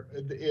out there,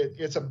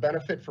 it's a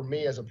benefit for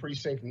me as a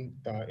precinct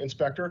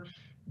inspector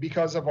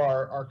because of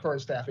our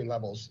current staffing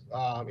levels.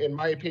 In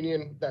my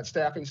opinion, that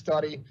staffing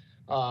study,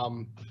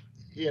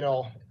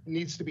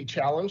 needs to be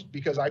challenged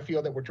because I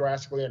feel that we're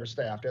drastically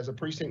understaffed. As a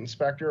precinct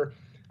inspector,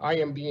 I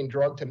am being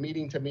drugged to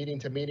meeting to meeting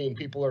to meeting.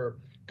 People are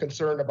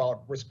concerned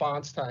about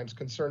response times,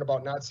 concerned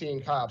about not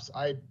seeing cops.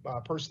 I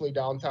personally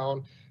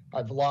downtown,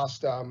 I've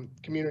lost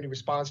community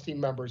response team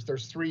members.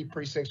 There's 3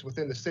 precincts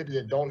within the city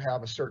that don't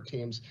have CERT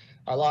teams.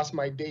 I lost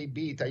my day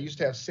beat. I used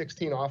to have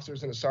 16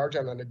 officers and a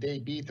sergeant on a day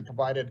beat that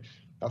provided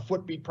a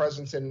foot beat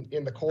presence in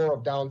the core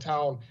of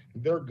downtown.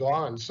 They're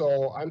gone.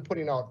 So I'm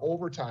putting out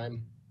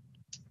overtime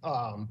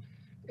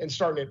and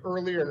starting it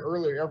earlier and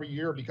earlier every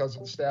year because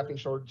of the staffing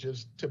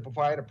shortages to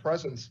provide a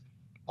presence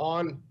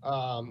on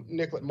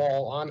Nicollet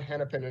Mall, on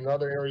Hennepin, and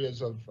other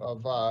areas of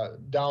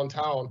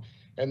downtown.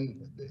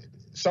 And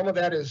some of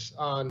that is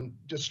on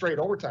just straight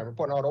overtime. We're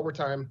putting out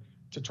overtime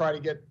to try to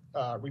get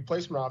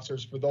replacement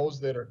officers for those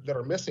that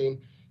are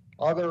missing.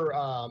 Other,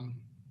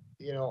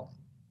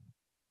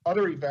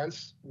 other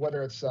events,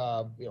 whether it's,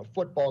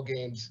 football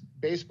games,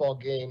 baseball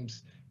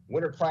games,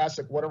 Winter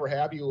Classic, whatever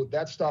have you,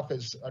 that stuff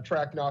is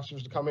attracting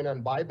officers to come in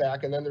on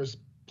buyback. And then there's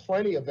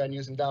plenty of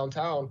venues in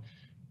downtown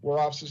where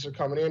officers are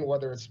coming in,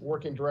 whether it's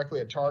working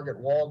directly at Target,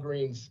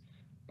 Walgreens,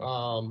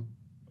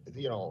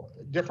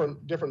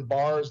 different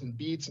bars and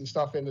beats and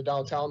stuff in the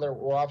downtown there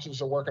where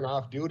officers are working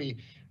off duty.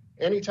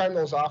 Anytime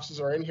those officers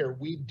are in here,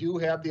 we do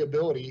have the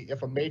ability,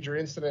 if a major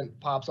incident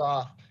pops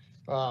off,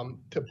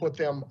 to put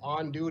them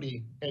on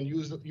duty and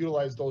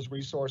utilize those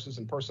resources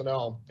and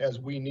personnel as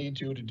we need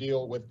to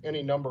deal with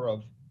any number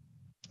of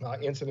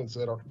incidents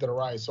that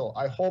arise. So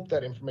I hope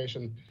that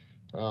information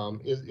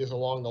is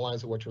along the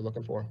lines of what you're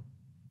looking for.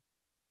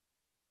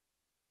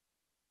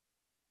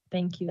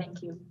 Thank you.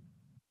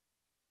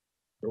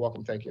 You're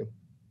welcome. Thank you.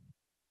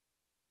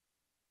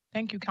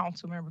 Thank you,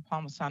 Councilmember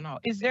Palmisano.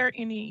 Is there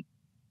any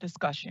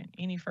discussion,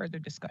 any further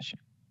discussion?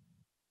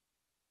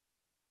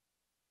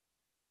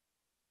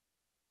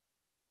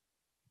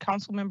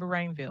 Councilmember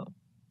Rainville.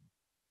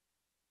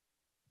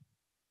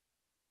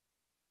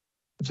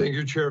 Thank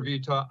you, Chair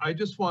Vita. I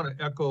just want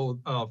to echo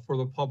for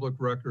the public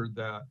record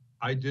that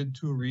I did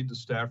too read the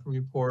staffing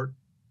report.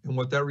 And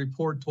what that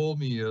report told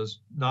me is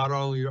not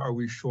only are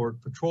we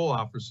short patrol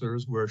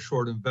officers, we're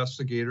short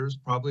investigators,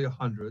 probably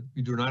 100.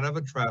 We do not have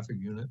a traffic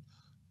unit.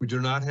 We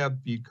do not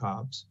have beat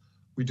cops.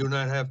 We do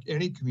not have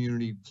any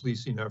community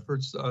policing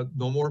efforts,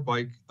 no more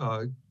bike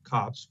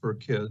cops for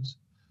kids.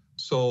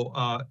 So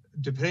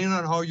depending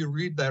on how you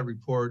read that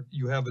report,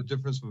 you have a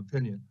difference of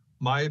opinion.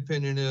 My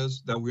opinion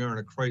is that we are in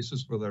a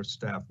crisis with our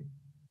staffing.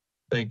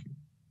 Thank you.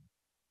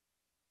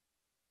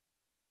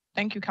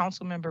 Thank you,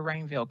 Councilmember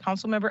Rainville.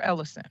 Councilmember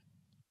Ellison.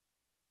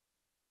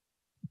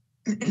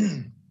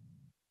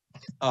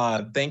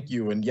 Thank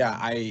you. And yeah,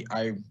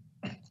 I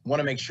want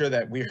to make sure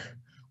that we're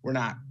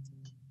not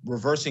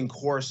reversing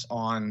course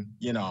on,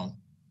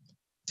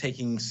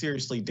 taking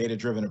seriously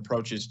data-driven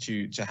approaches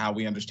to how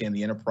we understand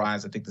the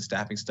enterprise. I think the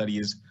staffing study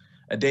is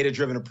a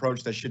data-driven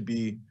approach that should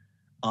be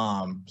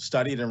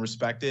studied and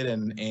respected,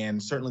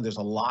 and certainly there's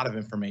a lot of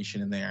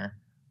information in there.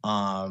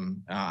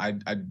 I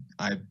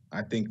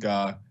think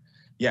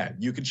yeah,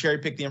 you could cherry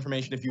pick the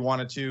information if you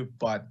wanted to,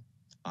 but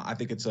I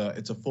think it's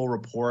a full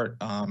report,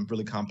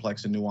 really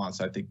complex and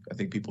nuanced. I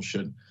think people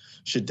should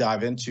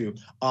dive into.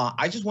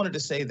 I just wanted to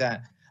say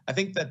that I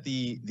think that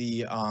the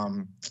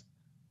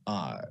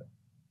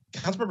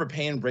Councilmember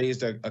Payne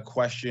raised a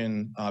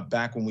question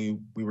back when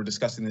we were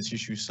discussing this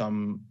issue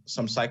some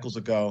cycles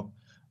ago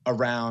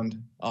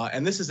around,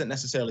 and this isn't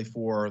necessarily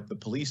for the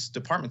police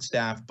department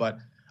staff, but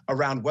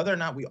around whether or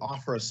not we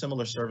offer a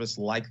similar service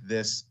like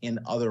this in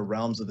other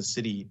realms of the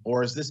city,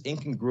 or is this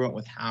incongruent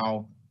with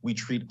how we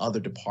treat other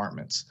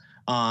departments?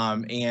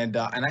 And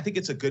I think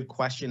it's a good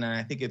question, and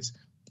I think it's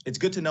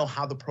good to know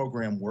how the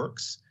program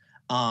works.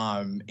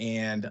 And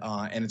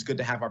it's good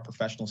to have our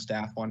professional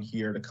staff on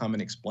here to come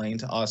and explain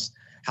to us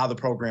how the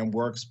program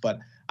works. But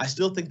I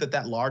still think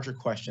that larger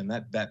question,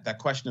 that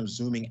question of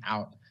zooming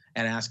out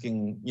and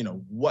asking, in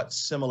what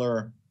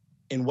similar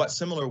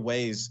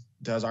ways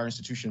does our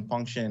institution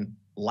function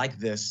like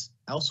this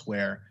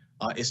elsewhere,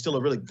 is still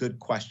a really good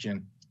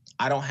question.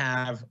 I don't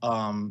have,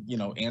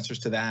 answers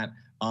to that.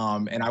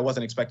 And I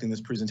wasn't expecting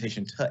this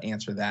presentation to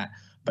answer that,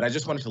 but I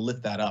just wanted to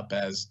lift that up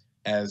as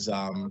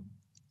a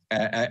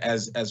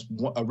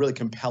really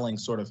compelling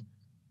sort of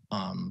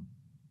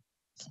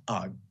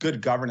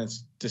good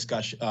governance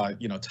discussion,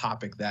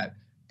 topic that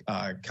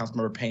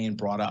Councilmember Payne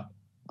brought up.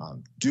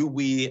 Do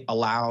we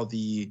allow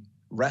the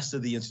rest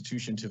of the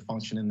institution to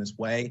function in this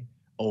way,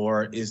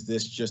 or is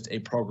this just a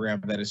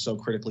program that is so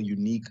critically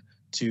unique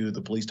to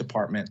the police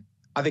department?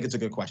 I think it's a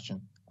good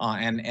question,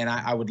 and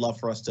I would love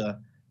for us to,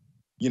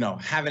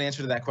 have an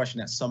answer to that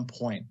question at some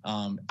point.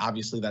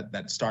 Obviously,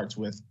 that starts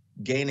with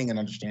gaining an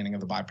understanding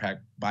of the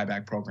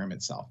buyback program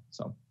itself.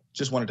 So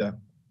just wanted to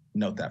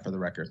note that for the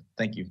record.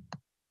 Thank you.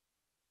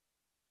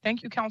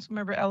 Thank you,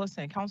 Councilmember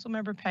Ellison.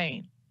 Councilmember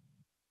Payne.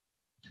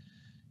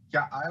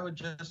 Yeah, I would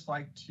just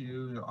like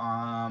to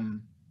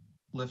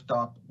lift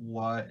up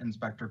what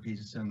Inspector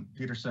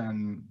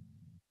Peterson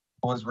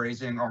was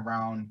raising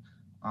around.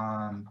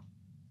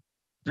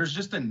 There's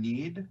just a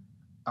need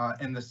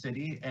in the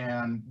city,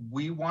 and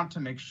we want to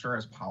make sure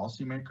as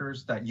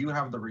policymakers that you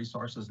have the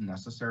resources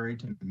necessary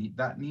to meet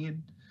that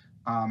need.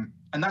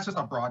 And that's just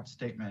a broad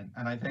statement.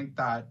 And I think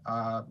that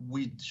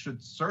we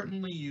should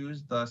certainly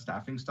use the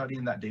staffing study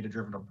and that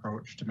data-driven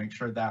approach to make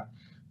sure that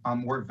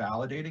we're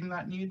validating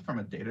that need from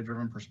a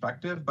data-driven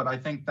perspective. But I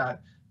think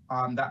that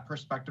that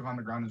perspective on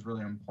the ground is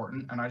really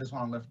important. And I just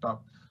want to lift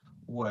up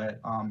what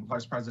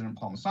Vice President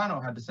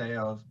Palmisano had to say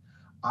of,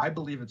 I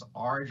believe it's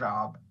our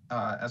job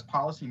as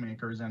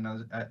policymakers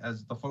and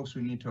as the folks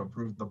who need to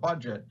approve the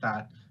budget,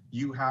 that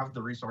you have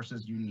the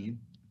resources you need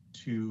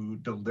to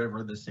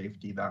deliver the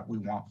safety that we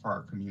want for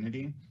our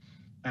community.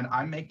 And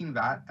I'm making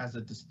that as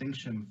a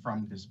distinction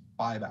from this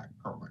buyback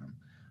program.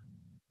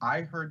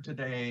 I heard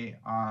today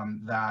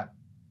that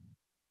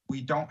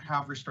we don't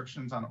have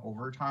restrictions on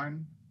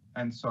overtime.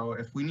 And so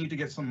if we need to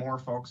get some more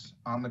folks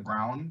on the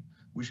ground,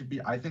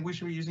 I think we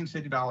should be using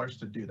city dollars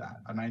to do that.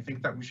 And I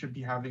think that we should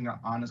be having an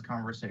honest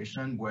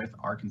conversation with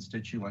our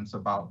constituents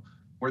about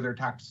where their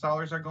tax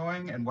dollars are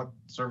going and what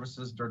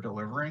services they're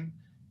delivering.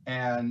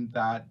 And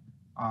that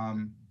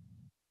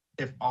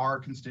if our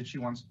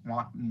constituents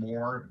want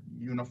more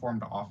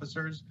uniformed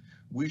officers,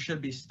 we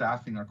should be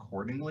staffing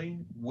accordingly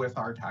with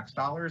our tax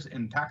dollars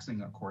and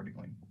taxing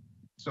accordingly.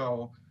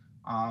 So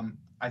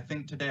I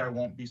think today I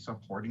won't be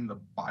supporting the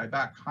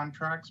buyback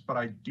contracts, but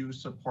I do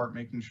support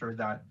making sure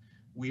that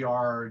we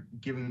are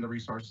giving the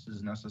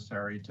resources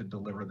necessary to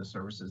deliver the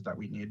services that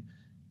we need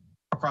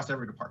across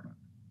every department.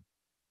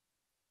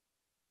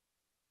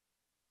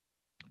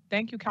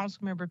 Thank you,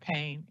 Councilmember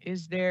Payne.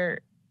 Is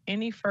there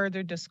any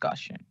further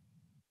discussion?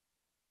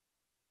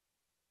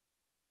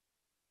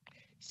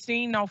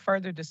 Seeing no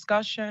further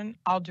discussion,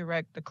 I'll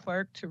direct the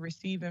clerk to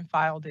receive and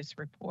file this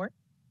report.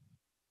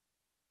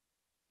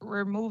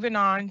 We're moving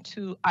on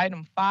to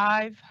item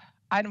 5.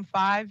 Item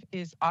 5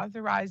 is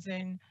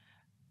authorizing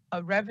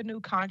a revenue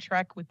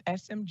contract with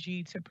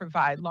SMG to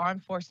provide law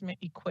enforcement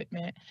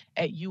equipment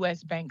at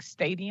US Bank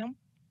Stadium.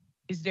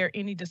 Is there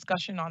any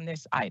discussion on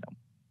this item?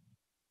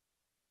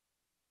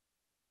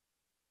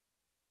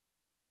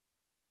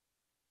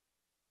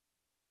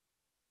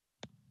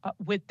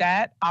 With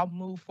that, I'll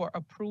move for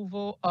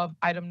approval of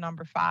item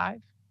number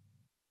 5.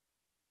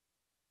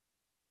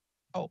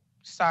 Oh,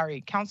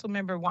 sorry,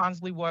 Councilmember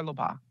Wansley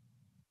Warlaba.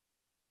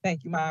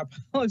 Thank you. My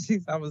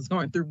apologies. I was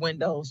going through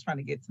windows trying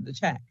to get to the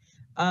chat.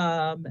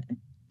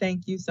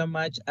 Thank you so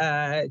much,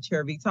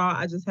 Chair Vital.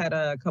 I just had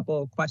a couple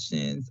of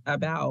questions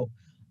about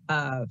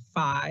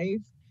 5.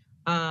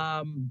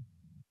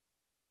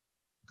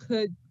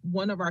 Could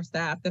one of our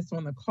staff that's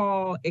on the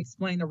call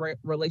explain the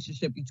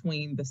relationship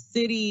between the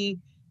city,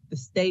 the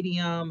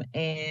stadium,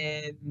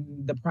 and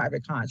the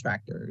private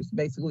contractors?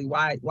 Basically,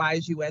 why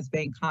is US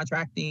Bank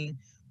contracting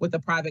with a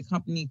private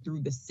company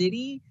through the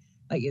city?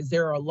 Like, is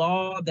there a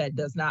law that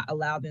does not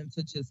allow them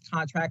to just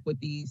contract with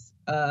these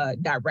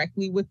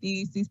directly with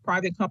these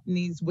private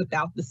companies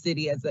without the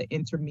city as an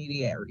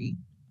intermediary?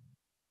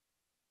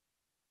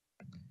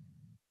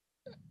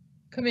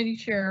 Committee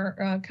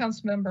Chair,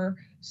 Council Member.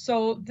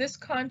 So this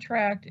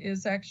contract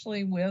is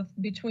actually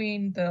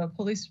between the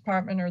police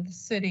department or the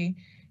city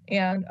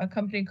and a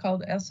company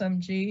called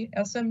SMG.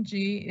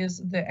 SMG is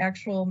the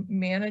actual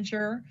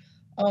manager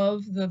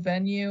of the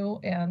venue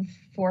and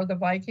for the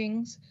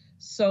Vikings.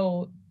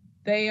 So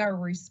they are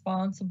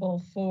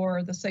responsible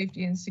for the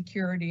safety and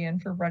security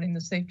and for running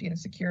the safety and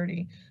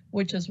security,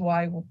 which is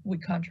why we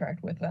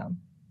contract with them.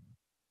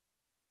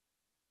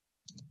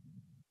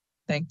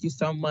 Thank you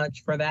so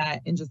much for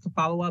that. And just to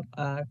follow up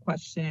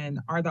question,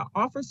 are the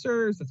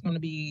officers that's going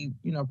to be,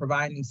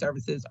 providing these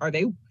services, are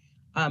they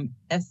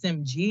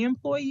SMG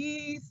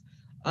employees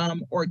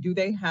or do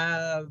they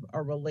have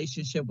a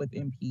relationship with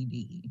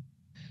MPD?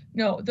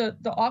 No,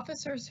 the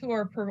officers who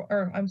are,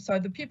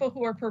 the people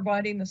who are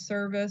providing the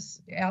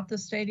service at the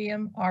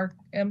stadium are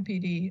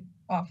MPD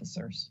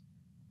officers.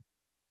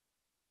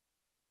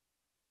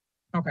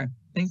 Okay,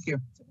 thank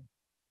you.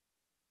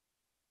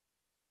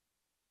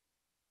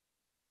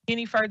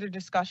 Any further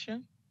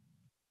discussion?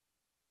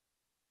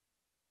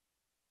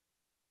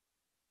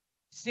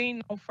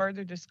 Seeing no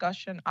further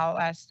discussion, I'll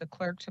ask the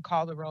clerk to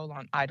call the roll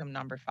on item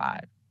number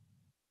 5.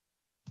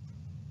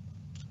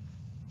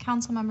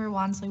 Councilmember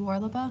Wansley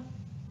Warlaba.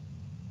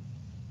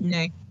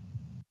 Nay.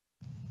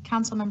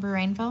 Councilmember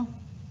Rainville.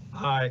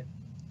 Aye.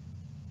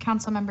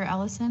 Councilmember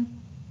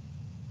Ellison.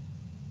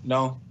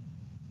 No.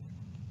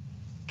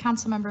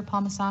 Councilmember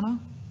Palmisano.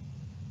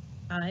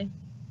 Aye.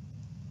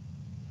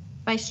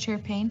 Vice Chair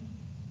Payne.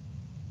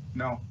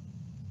 No.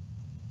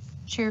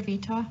 Chair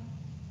Vita.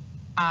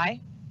 Aye.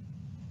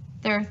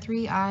 There are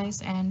 3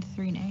 ayes and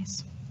 3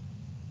 nays.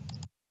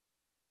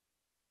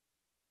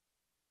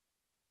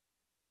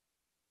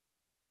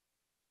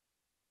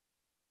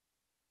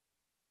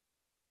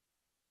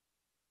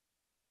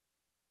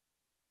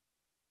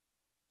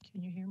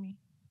 Can you hear me?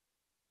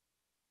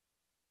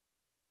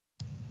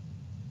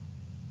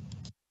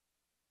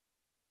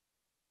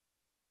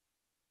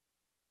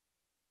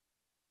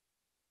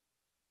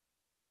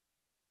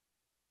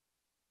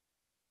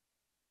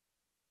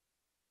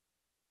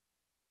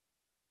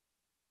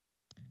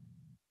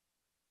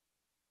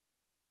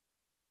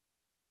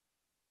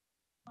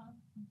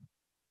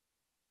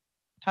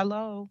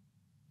 Hello?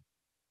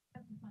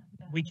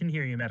 We can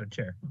hear you, Madam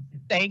Chair.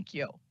 Thank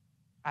you.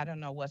 I don't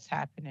know what's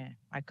happening.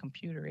 My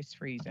computer is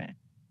freezing.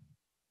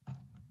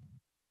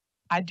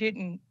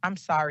 I'm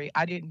sorry,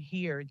 I didn't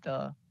hear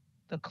the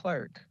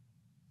clerk.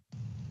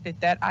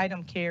 Did that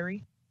item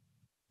carry?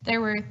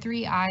 There were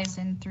 3 ayes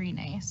and 3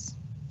 nays.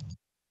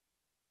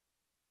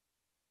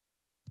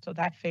 So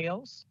that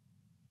fails?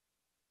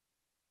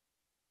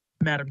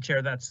 Madam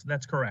Chair, that's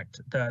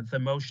correct. The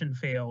motion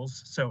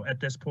fails. So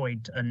at this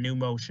point, a new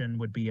motion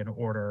would be in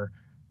order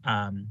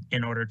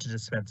to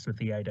dispense with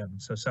the item.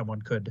 So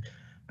someone could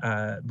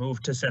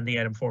move to send the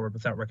item forward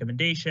without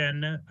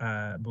recommendation,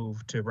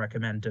 move to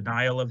recommend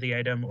denial of the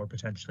item, or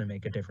potentially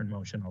make a different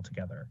motion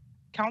altogether.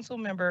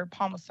 Councilmember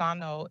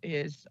Palmisano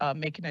is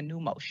making a new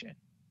motion.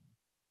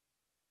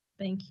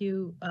 Thank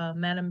you,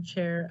 Madam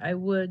Chair. I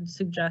would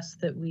suggest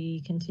that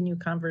we continue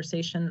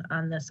conversation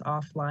on this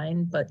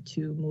offline, but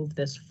to move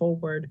this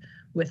forward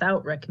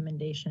without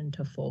recommendation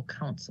to full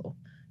council.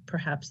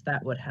 Perhaps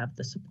that would have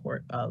the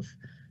support of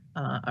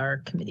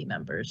our committee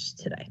members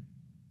today.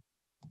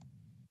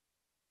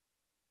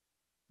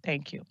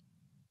 Thank you.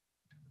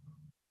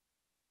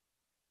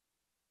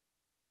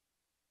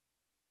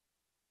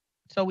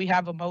 So we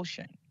have a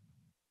motion.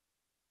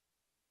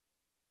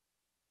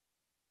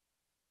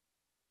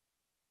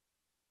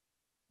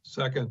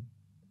 Second.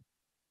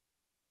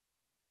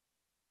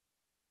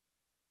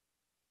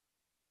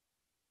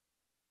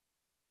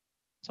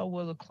 So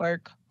will the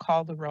clerk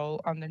call the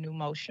roll on the new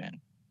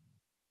motion?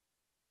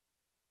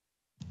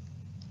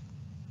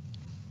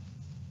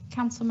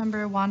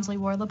 Councilmember Wansley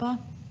Warlaba.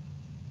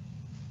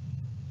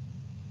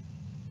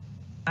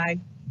 Aye.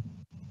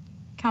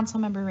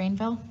 Councilmember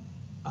Rainville.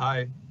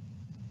 Aye.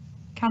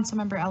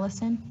 Councilmember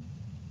Ellison.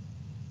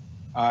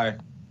 Aye.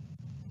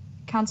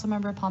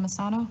 Councilmember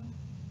Palmisano.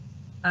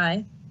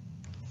 Aye.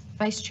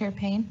 Vice Chair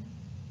Payne.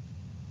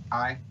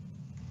 Aye.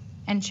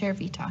 And Chair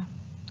Vita.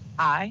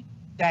 Aye.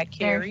 That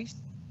carries.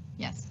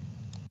 Yes.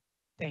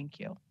 Thank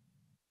you.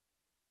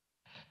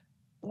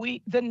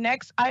 The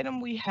next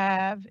item we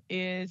have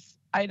is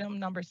item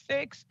number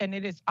 6, and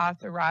it is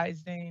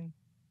authorizing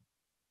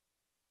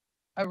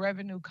a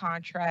revenue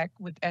contract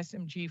with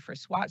SMG for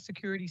SWAT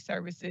security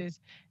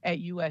services at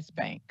U.S.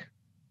 Bank.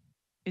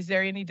 Is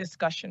there any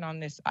discussion on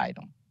this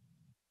item?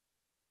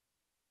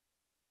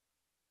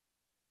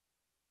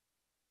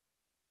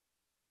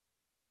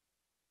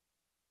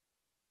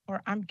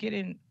 Or I'm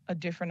getting a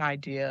different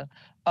idea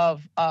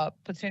of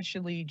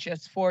potentially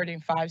just forwarding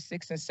 5,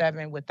 6, and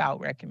 7 without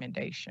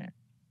recommendation.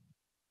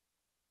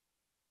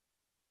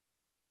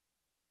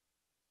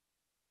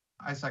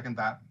 I second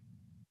that.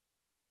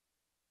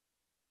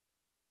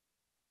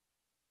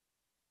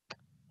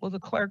 Will the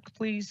clerk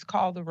please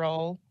call the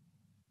roll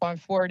on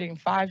forwarding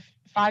 5,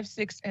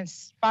 6,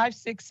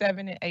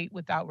 7, and 8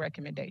 without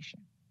recommendation?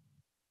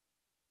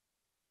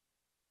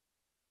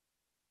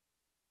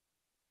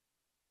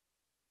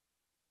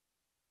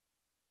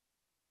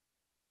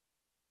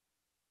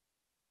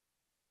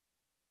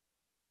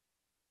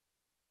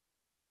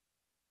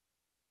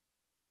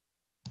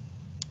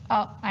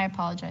 Oh, I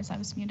apologize. I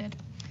was muted.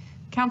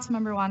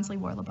 Councilmember Wansley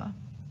Warlaba.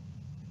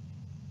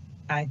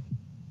 Aye.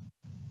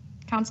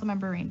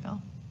 Councilmember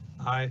Rainville.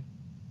 Aye.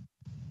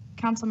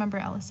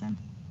 Councilmember Ellison.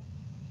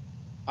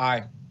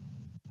 Aye.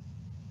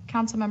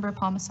 Councilmember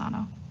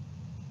Palmisano.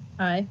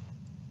 Aye.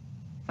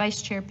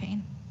 Vice Chair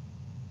Payne.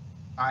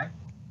 Aye.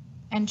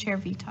 And Chair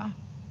Vita.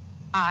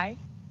 Aye.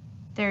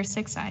 There are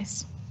 6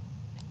 ayes.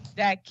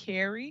 That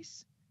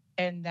carries,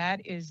 and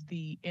that is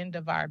the end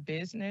of our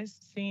business.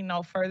 Seeing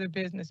no further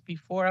business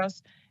before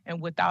us,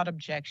 and without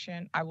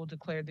objection, I will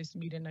declare this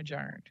meeting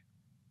adjourned.